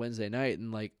those on a Wednesday night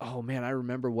and like, oh man, I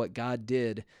remember what God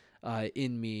did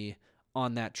in me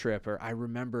on that trip. Or I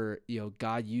remember,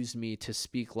 God used me to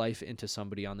speak life into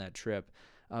somebody on that trip.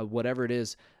 Whatever it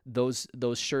is, those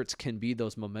shirts can be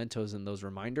those mementos and those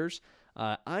reminders.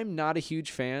 I'm not a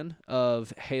huge fan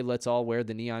of, hey, let's all wear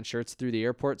the neon shirts through the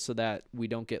airport so that we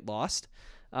don't get lost.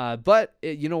 But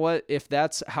you know what? If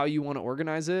that's how you want to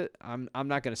organize it, I'm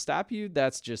not going to stop you.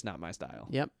 That's just not my style.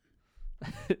 Yep.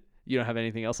 You don't have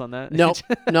anything else on that? Nope.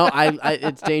 No, I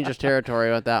it's dangerous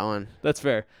territory with that one. That's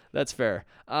fair.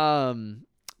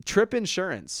 Trip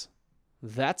insurance.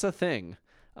 That's a thing.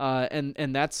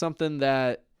 And that's something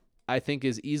that I think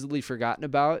is easily forgotten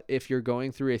about. If you're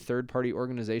going through a third-party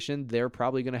organization, they're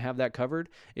probably going to have that covered.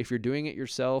 If you're doing it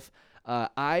yourself,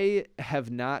 I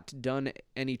have not done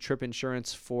any trip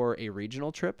insurance for a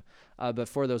regional trip, but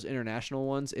for those international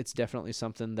ones, it's definitely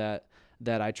something that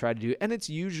I try to do. And it's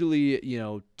usually,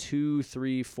 $2,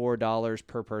 $3, $4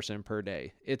 per person per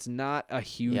day. It's not a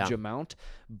huge amount,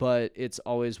 but it's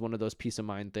always one of those peace of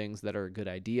mind things that are a good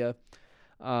idea.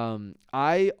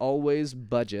 I always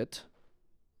budget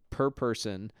per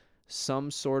person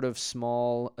some sort of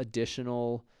small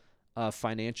additional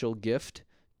financial gift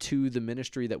to the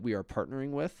ministry that we are partnering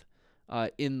with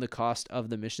in the cost of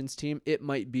the missions team. It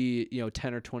might be,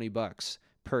 $10 or $20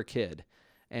 per kid.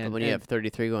 And when you have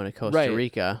 33 going to Costa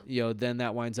Rica, then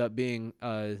that winds up being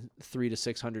a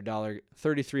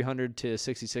 $3,300 to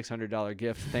 $6,600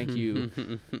 gift. Thank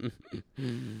you,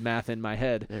 math in my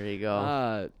head. There you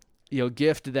go.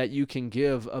 Gift that you can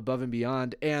give above and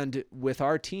beyond. And with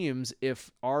our teams,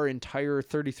 if our entire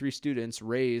 33 students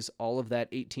raise all of that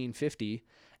 $1,850,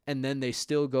 and then they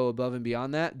still go above and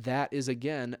beyond that, that is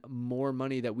again more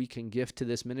money that we can give to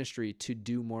this ministry to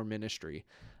do more ministry.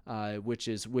 Which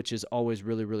is always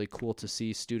really, really cool to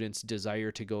see students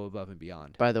desire to go above and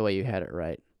beyond. By the way, you had it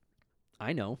right.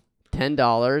 I know.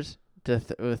 $10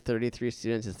 with 33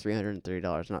 students is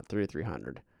 $330, not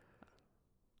 $3,300.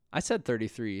 I said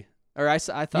 33. Or I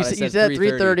thought I said you said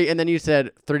 330, and then you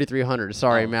said 3,300.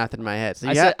 Sorry, math in my head. So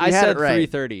I said right.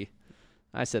 330.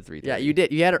 I said 330. Yeah, you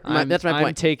did. You had it. That's my point.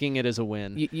 I'm taking it as a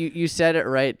win. You said it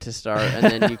right to start, and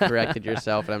then you corrected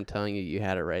yourself, and I'm telling you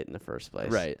had it right in the first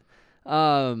place. Right.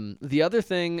 The other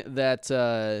thing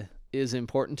that is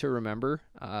important to remember,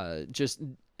 just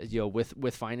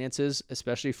with finances,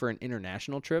 especially for an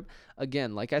international trip.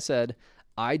 Again, like I said,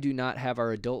 I do not have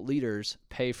our adult leaders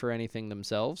pay for anything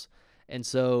themselves. And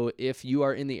so if you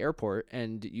are in the airport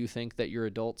and you think that your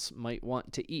adults might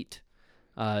want to eat,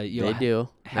 they do.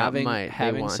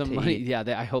 Having some money. Yeah,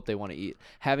 I hope they want to eat.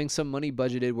 Having some money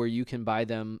budgeted where you can buy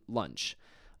them lunch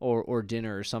or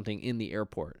dinner or something in the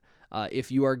airport.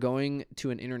 If you are going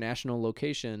to an international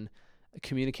location,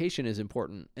 communication is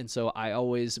important. And so I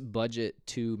always budget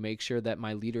to make sure that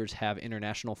my leaders have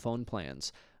international phone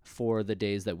plans for the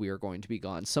days that we are going to be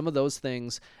gone. Some of those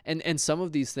things, and some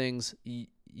of these things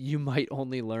you might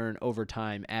only learn over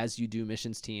time as you do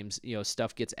missions teams.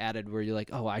 Stuff gets added where you're like,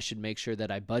 oh, I should make sure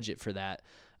that I budget for that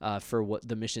for what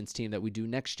the missions team that we do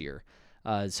next year.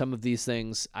 Some of these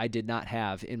things I did not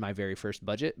have in my very first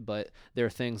budget, but there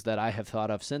are things that I have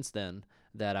thought of since then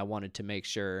that I wanted to make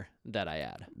sure that I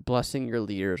add. Blessing your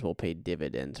leaders will pay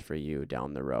dividends for you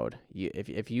down the road.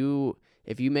 If you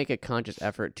make a conscious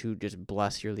effort to just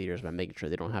bless your leaders by making sure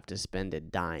they don't have to spend a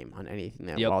dime on anything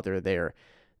while they're there,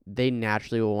 they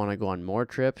naturally will want to go on more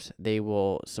trips. They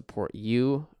will support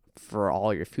you for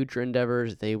all your future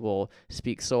endeavors. They will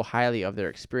speak so highly of their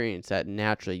experience that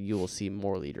naturally you will see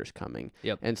more leaders coming.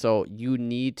 Yep. And so you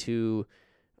need to,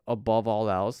 above all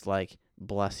else,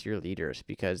 bless your leaders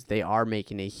because they are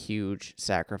making a huge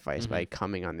sacrifice by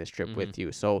coming on this trip with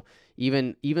you. So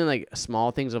even small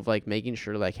things of making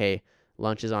sure hey,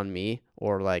 lunch is on me,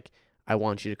 or I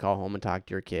want you to call home and talk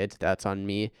to your kids, that's on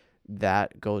me.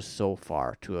 That goes so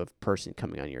far to a person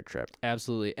coming on your trip.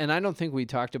 Absolutely. And I don't think we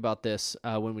talked about this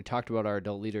when we talked about our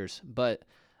adult leaders, but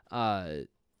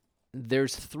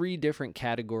there's 3 different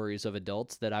categories of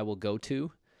adults that I will go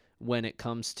to when it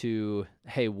comes to,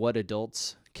 hey, what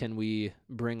adults can we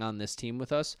bring on this team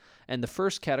with us? And the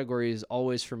first category is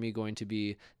always for me going to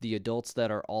be the adults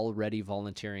that are already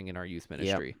volunteering in our youth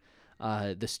ministry.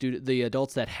 Yep. The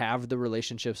adults that have the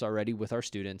relationships already with our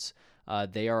students,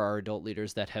 they are our adult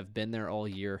leaders that have been there all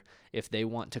year. If they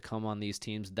want to come on these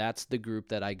teams, that's the group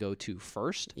that I go to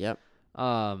first. Yep.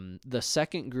 The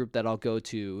second group that I'll go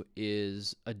to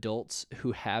is adults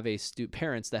who have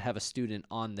parents that have a student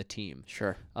on the team.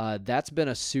 Sure. That's been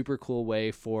a super cool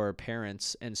way for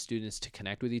parents and students to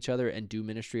connect with each other and do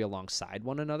ministry alongside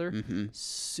one another. Mm-hmm.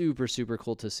 Super, super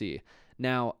cool to see.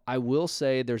 Now, I will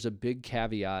say there's a big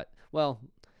caveat. Well,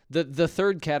 the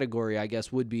third category, I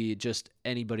guess, would be just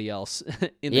anybody else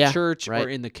in the church or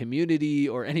in the community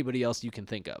or anybody else you can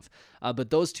think of. But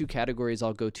those two categories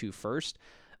I'll go to first.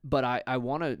 But I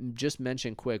want to just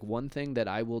mention quick one thing that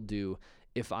I will do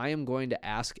if I am going to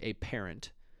ask a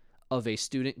parent of a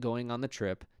student going on the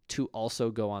trip to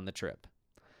also go on the trip.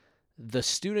 The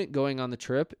student going on the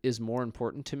trip is more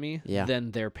important to me than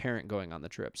their parent going on the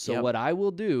trip. So what I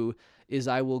will do is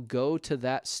I will go to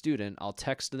that student. I'll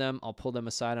text them. I'll pull them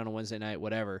aside on a Wednesday night,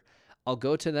 whatever. I'll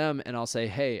go to them and I'll say,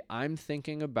 hey, I'm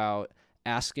thinking about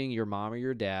asking your mom or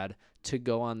your dad to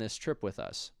go on this trip with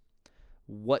us.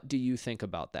 What do you think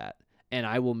about that? And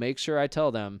I will make sure I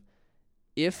tell them,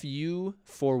 if you,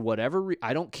 for whatever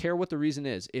I don't care what the reason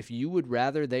is, if you would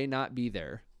rather they not be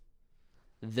there,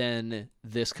 then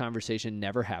this conversation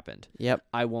never happened. Yep.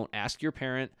 I won't ask your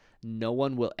parent. No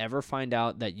one will ever find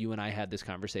out that you and I had this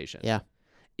conversation. Yeah.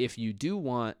 If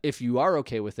you are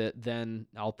okay with it, then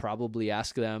I'll probably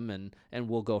ask them and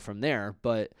we'll go from there.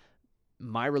 But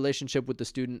my relationship with the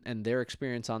student and their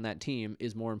experience on that team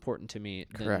is more important to me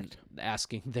than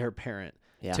asking their parent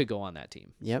to go on that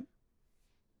team. Yep.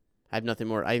 I have nothing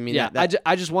more. I mean,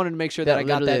 I just wanted to make sure that I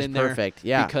got that in there. Perfect.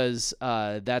 Yeah. Because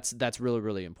that's really,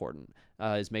 really important,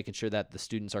 is making sure that the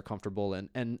students are comfortable.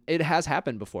 And it has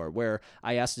happened before where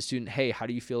I asked a student, hey, how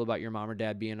do you feel about your mom or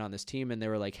dad being on this team? And they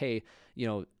were like, hey,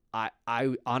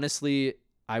 I honestly,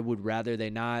 I would rather they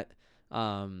not.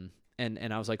 And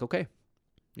I was like, okay.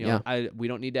 We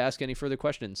don't need to ask any further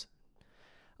questions.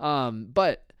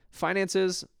 But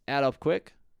finances add up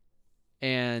quick,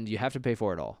 and you have to pay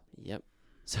for it all. Yep.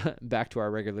 So back to our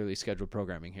regularly scheduled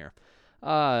programming here.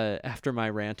 After my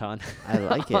rant on, I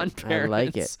like it. On parents. I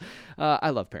like it. I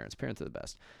love parents. Parents are the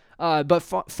best. But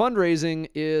fundraising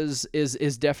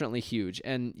is definitely huge,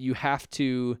 and you have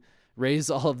to raise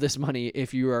all of this money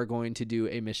if you are going to do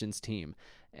a missions team.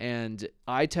 And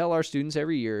I tell our students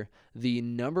every year, the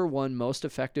number one most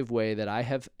effective way that I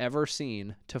have ever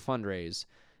seen to fundraise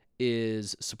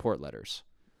is support letters.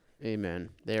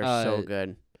 Amen. They are so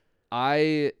good.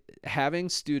 Having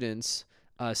students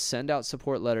send out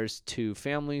support letters to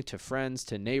family, to friends,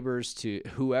 to neighbors, to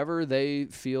whoever they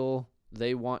feel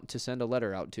they want to send a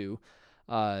letter out to,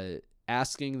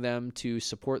 asking them to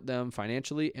support them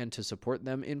financially and to support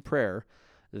them in prayer.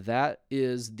 That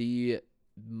is the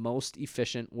most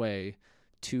efficient way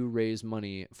to raise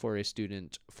money for a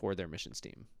student for their missions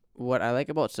team. What I like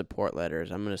about support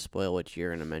letters, I'm going to spoil what you're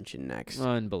going to mention next.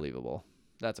 Unbelievable.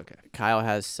 That's okay. Kyle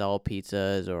has sell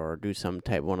pizzas or do some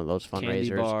type one of those fundraisers.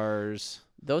 Candy bars.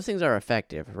 Those things are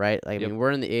effective, right? Like, I mean,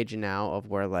 we're in the age now of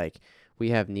where, like, we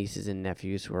have nieces and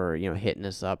nephews who are, hitting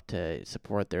us up to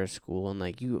support their school, and,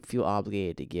 like, you feel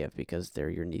obligated to give because they're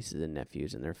your nieces and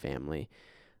nephews and their family.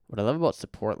 What I love about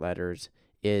support letters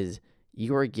is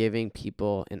you are giving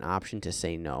people an option to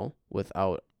say no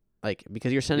without, like,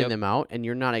 because you're sending them out and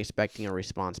you're not expecting a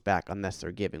response back unless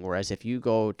they're giving. Whereas if you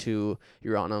go to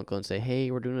your aunt and uncle and say, hey,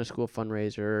 we're doing a school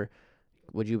fundraiser,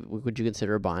 would you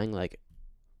consider buying? Like,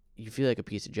 you feel like a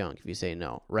piece of junk if you say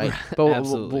no, right? But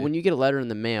when you get a letter in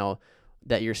the mail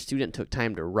that your student took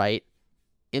time to write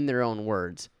in their own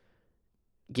words,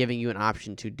 giving you an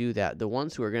option to do that, the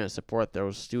ones who are going to support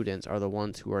those students are the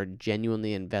ones who are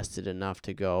genuinely invested enough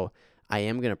to go, I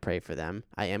am going to pray for them.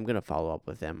 I am going to follow up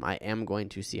with them. I am going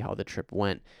to see how the trip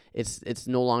went. It's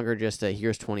no longer just a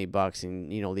here's $20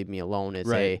 and leave me alone.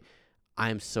 It's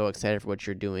I'm so excited for what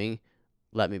you're doing.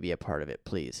 Let me be a part of it,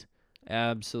 please.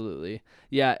 Absolutely.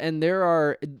 Yeah, and there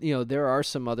are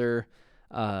some other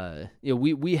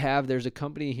there's a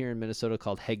company here in Minnesota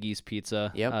called Heggy's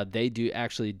Pizza. Yep. They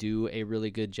do a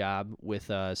really good job with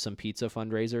some pizza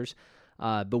fundraisers.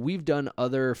 But we've done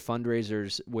other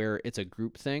fundraisers where it's a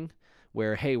group thing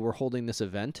where, hey, we're holding this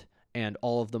event and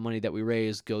all of the money that we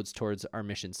raise goes towards our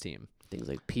missions team. Things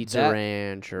like Pizza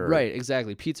Ranch or... Right,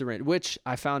 exactly. Pizza Ranch, which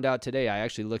I found out today. I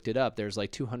actually looked it up. There's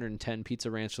like 210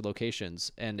 Pizza Ranch locations,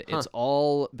 and it's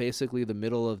all basically the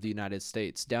middle of the United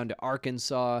States, down to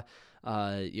Arkansas,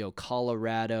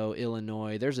 Colorado,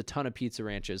 Illinois. There's a ton of Pizza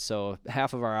Ranches. So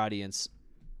half of our audience,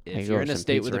 if you're in a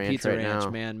state with a Pizza Ranch,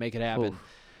 man, make it happen.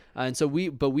 And so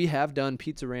we have done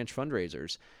Pizza Ranch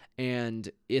fundraisers, and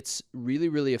it's really,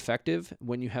 really effective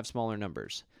when you have smaller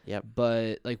numbers. Yep.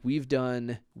 But like we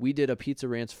did a Pizza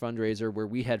Ranch fundraiser where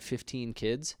we had 15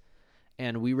 kids,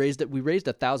 and we raised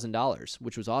 $1,000,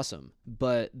 which was awesome.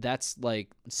 But that's like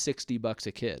 $60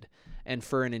 a kid, and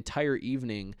for an entire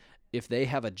evening, if they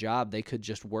have a job, they could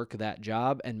just work that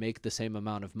job and make the same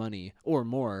amount of money or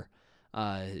more,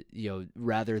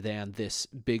 rather than this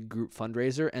big group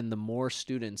fundraiser. And the more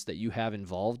students that you have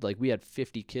involved, like we had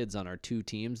 50 kids on our 2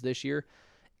 teams this year,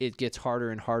 it gets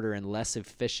harder and harder and less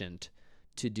efficient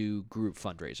to do group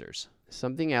fundraisers.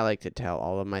 Something I like to tell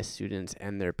all of my students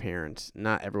and their parents,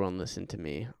 not everyone listened to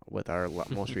me with our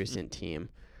most recent team,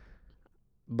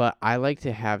 but I like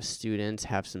to have students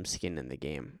have some skin in the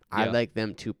game. I like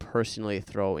them to personally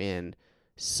throw in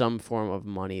some form of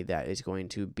money that is going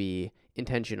to be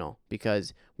intentional,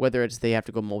 because whether it's they have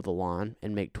to go mow the lawn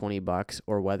and make $20,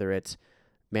 or whether it's,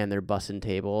 man, they're bussing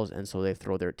tables and so they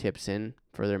throw their tips in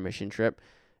for their mission trip,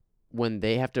 when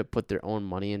they have to put their own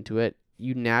money into it,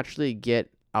 you naturally get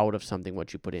out of something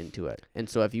what you put into it. And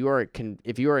so if you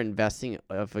are investing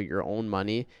of your own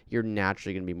money, you're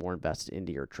naturally going to be more invested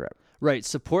into your trip. Right.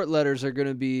 Support letters are going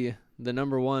to be the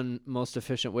number one most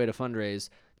efficient way to fundraise.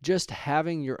 Just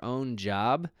having your own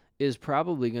job is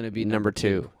probably going to be number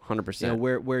 2.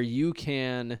 100%. Where you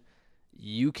can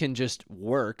just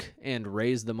work and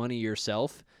raise the money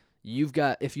yourself.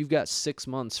 If you've got 6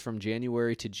 months from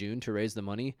January to June to raise the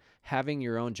money, having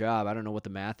your own job, I don't know what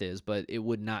the math is, but it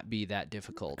would not be that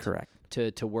difficult. Correct.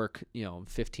 To work,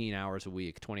 15 hours a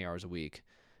week, 20 hours a week,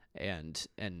 and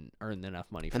earn enough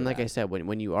money for that. And like I said,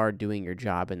 when you are doing your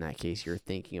job, in that case, you're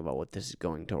thinking about what this is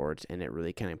going towards, and it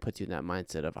really kind of puts you in that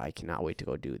mindset of, I cannot wait to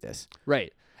go do this.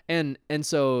 Right. And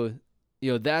so,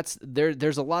 that's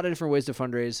there's a lot of different ways to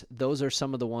fundraise. Those are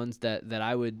some of the ones that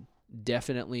I would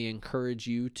definitely encourage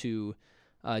you to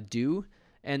do.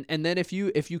 And then if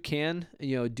you can,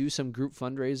 do some group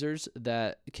fundraisers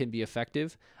that can be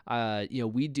effective.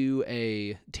 We do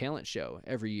a talent show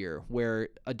every year where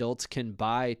adults can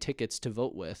buy tickets to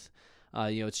vote with.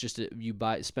 It's just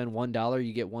spend $1,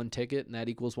 you get 1 ticket, and that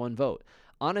equals 1 vote.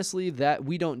 Honestly, that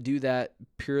we don't do that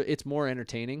pure. It's more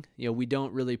entertaining. We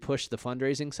don't really push the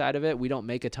fundraising side of it. We don't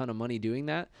make a ton of money doing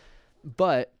that,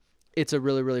 but it's a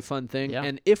really, really fun thing. Yeah.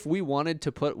 And if we wanted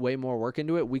to put way more work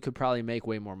into it, we could probably make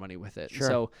way more money with it. Sure.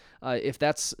 So if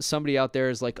that's somebody out there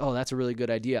is like, oh, that's a really good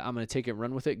idea, I'm going to take it and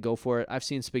run with it, go for it. I've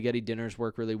seen spaghetti dinners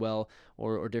work really well,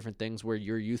 or different things where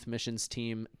your youth missions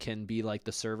team can be like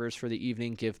the servers for the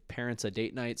evening, give parents a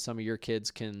date night. Some of your kids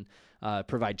can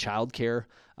provide childcare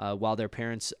while their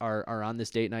parents are on this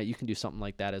date night. You can do something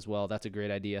like that as well. That's a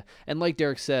great idea. And like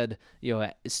Derek said,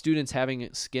 students having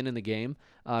skin in the game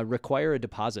require a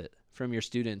deposit from your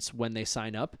students when they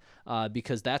sign up,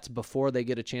 because that's before they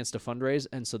get a chance to fundraise.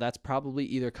 And so that's probably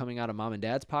either coming out of mom and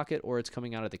dad's pocket or it's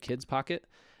coming out of the kid's pocket.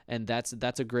 And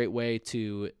that's a great way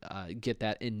to get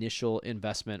that initial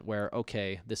investment where,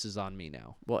 okay, this is on me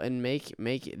now. Well, and make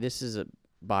this is a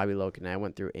Bobby Logan. I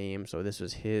went through AIM, so this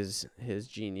was his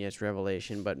genius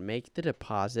revelation, but make the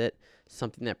deposit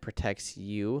something that protects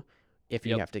you if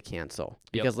you have to cancel.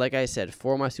 Because like I said,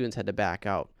 4 of my students had to back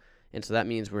out. And so that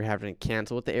means we're having to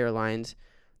cancel with the airlines,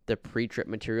 the pre-trip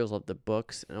materials of the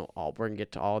books. And we're going to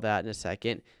get to all that in a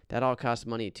second. That all costs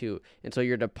money too. And so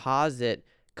your deposit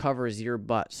covers your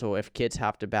butt. So if kids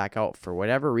have to back out for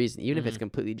whatever reason, even if it's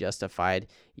completely justified,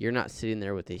 you're not sitting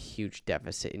there with a huge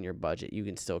deficit in your budget. You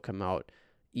can still come out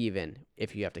even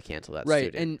if you have to cancel that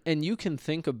student. Right. And you can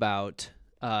think about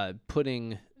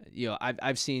putting,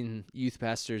 I've seen youth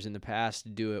pastors in the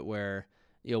past do it where,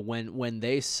 when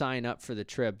they sign up for the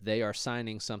trip, they are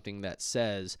signing something that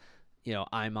says,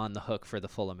 I'm on the hook for the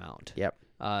full amount. Yep.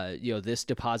 This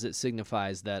deposit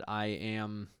signifies that I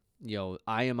am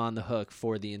on the hook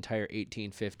for the entire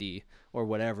 $1,850 or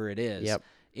whatever it is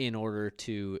in order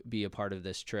to be a part of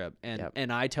this trip.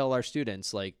 And I tell our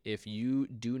students, like, if you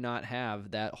do not have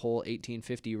that whole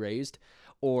 $1,850 raised,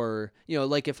 or,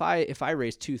 like if I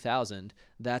raise $2,000,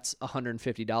 that's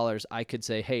 $150. I could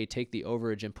say, hey, take the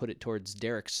overage and put it towards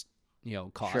Derek's,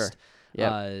 cost. Sure.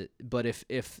 Yep. But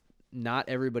if not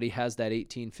everybody has that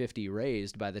 $1,850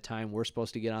 raised by the time we're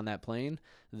supposed to get on that plane,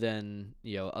 then,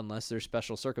 unless there's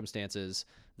special circumstances,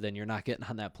 then you're not getting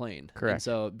on that plane. Correct. And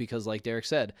so, because like Derek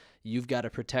said, you've got to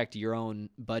protect your own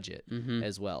budget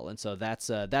as well. And so that's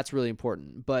really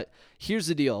important. But here's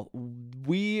the deal.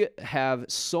 We have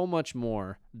so much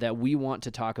more that we want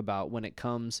to talk about when it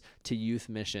comes to youth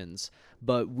missions,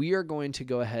 but we are going to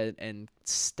go ahead and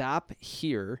stop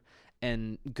here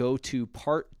and go to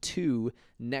part 2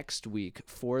 next week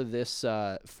for this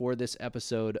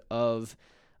episode of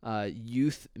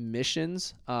youth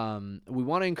missions. We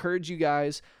want to encourage you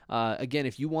guys. Again,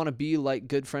 if you want to be like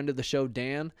good friend of the show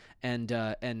Dan and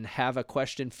have a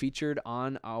question featured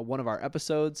on one of our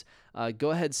episodes, go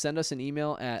ahead, send us an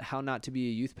email at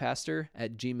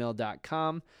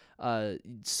hownottobeayouthpastor@gmail.com.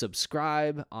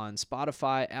 Subscribe on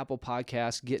Spotify, Apple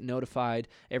Podcasts, get notified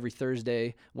every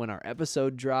Thursday when our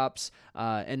episode drops.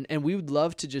 And we would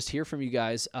love to just hear from you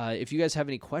guys. If you guys have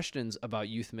any questions about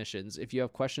youth missions, if you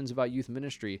have questions about youth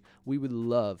ministry, we would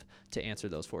love to answer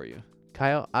those for you.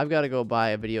 Kyle, I've got to go buy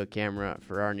a video camera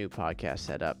for our new podcast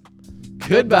setup.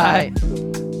 Goodbye.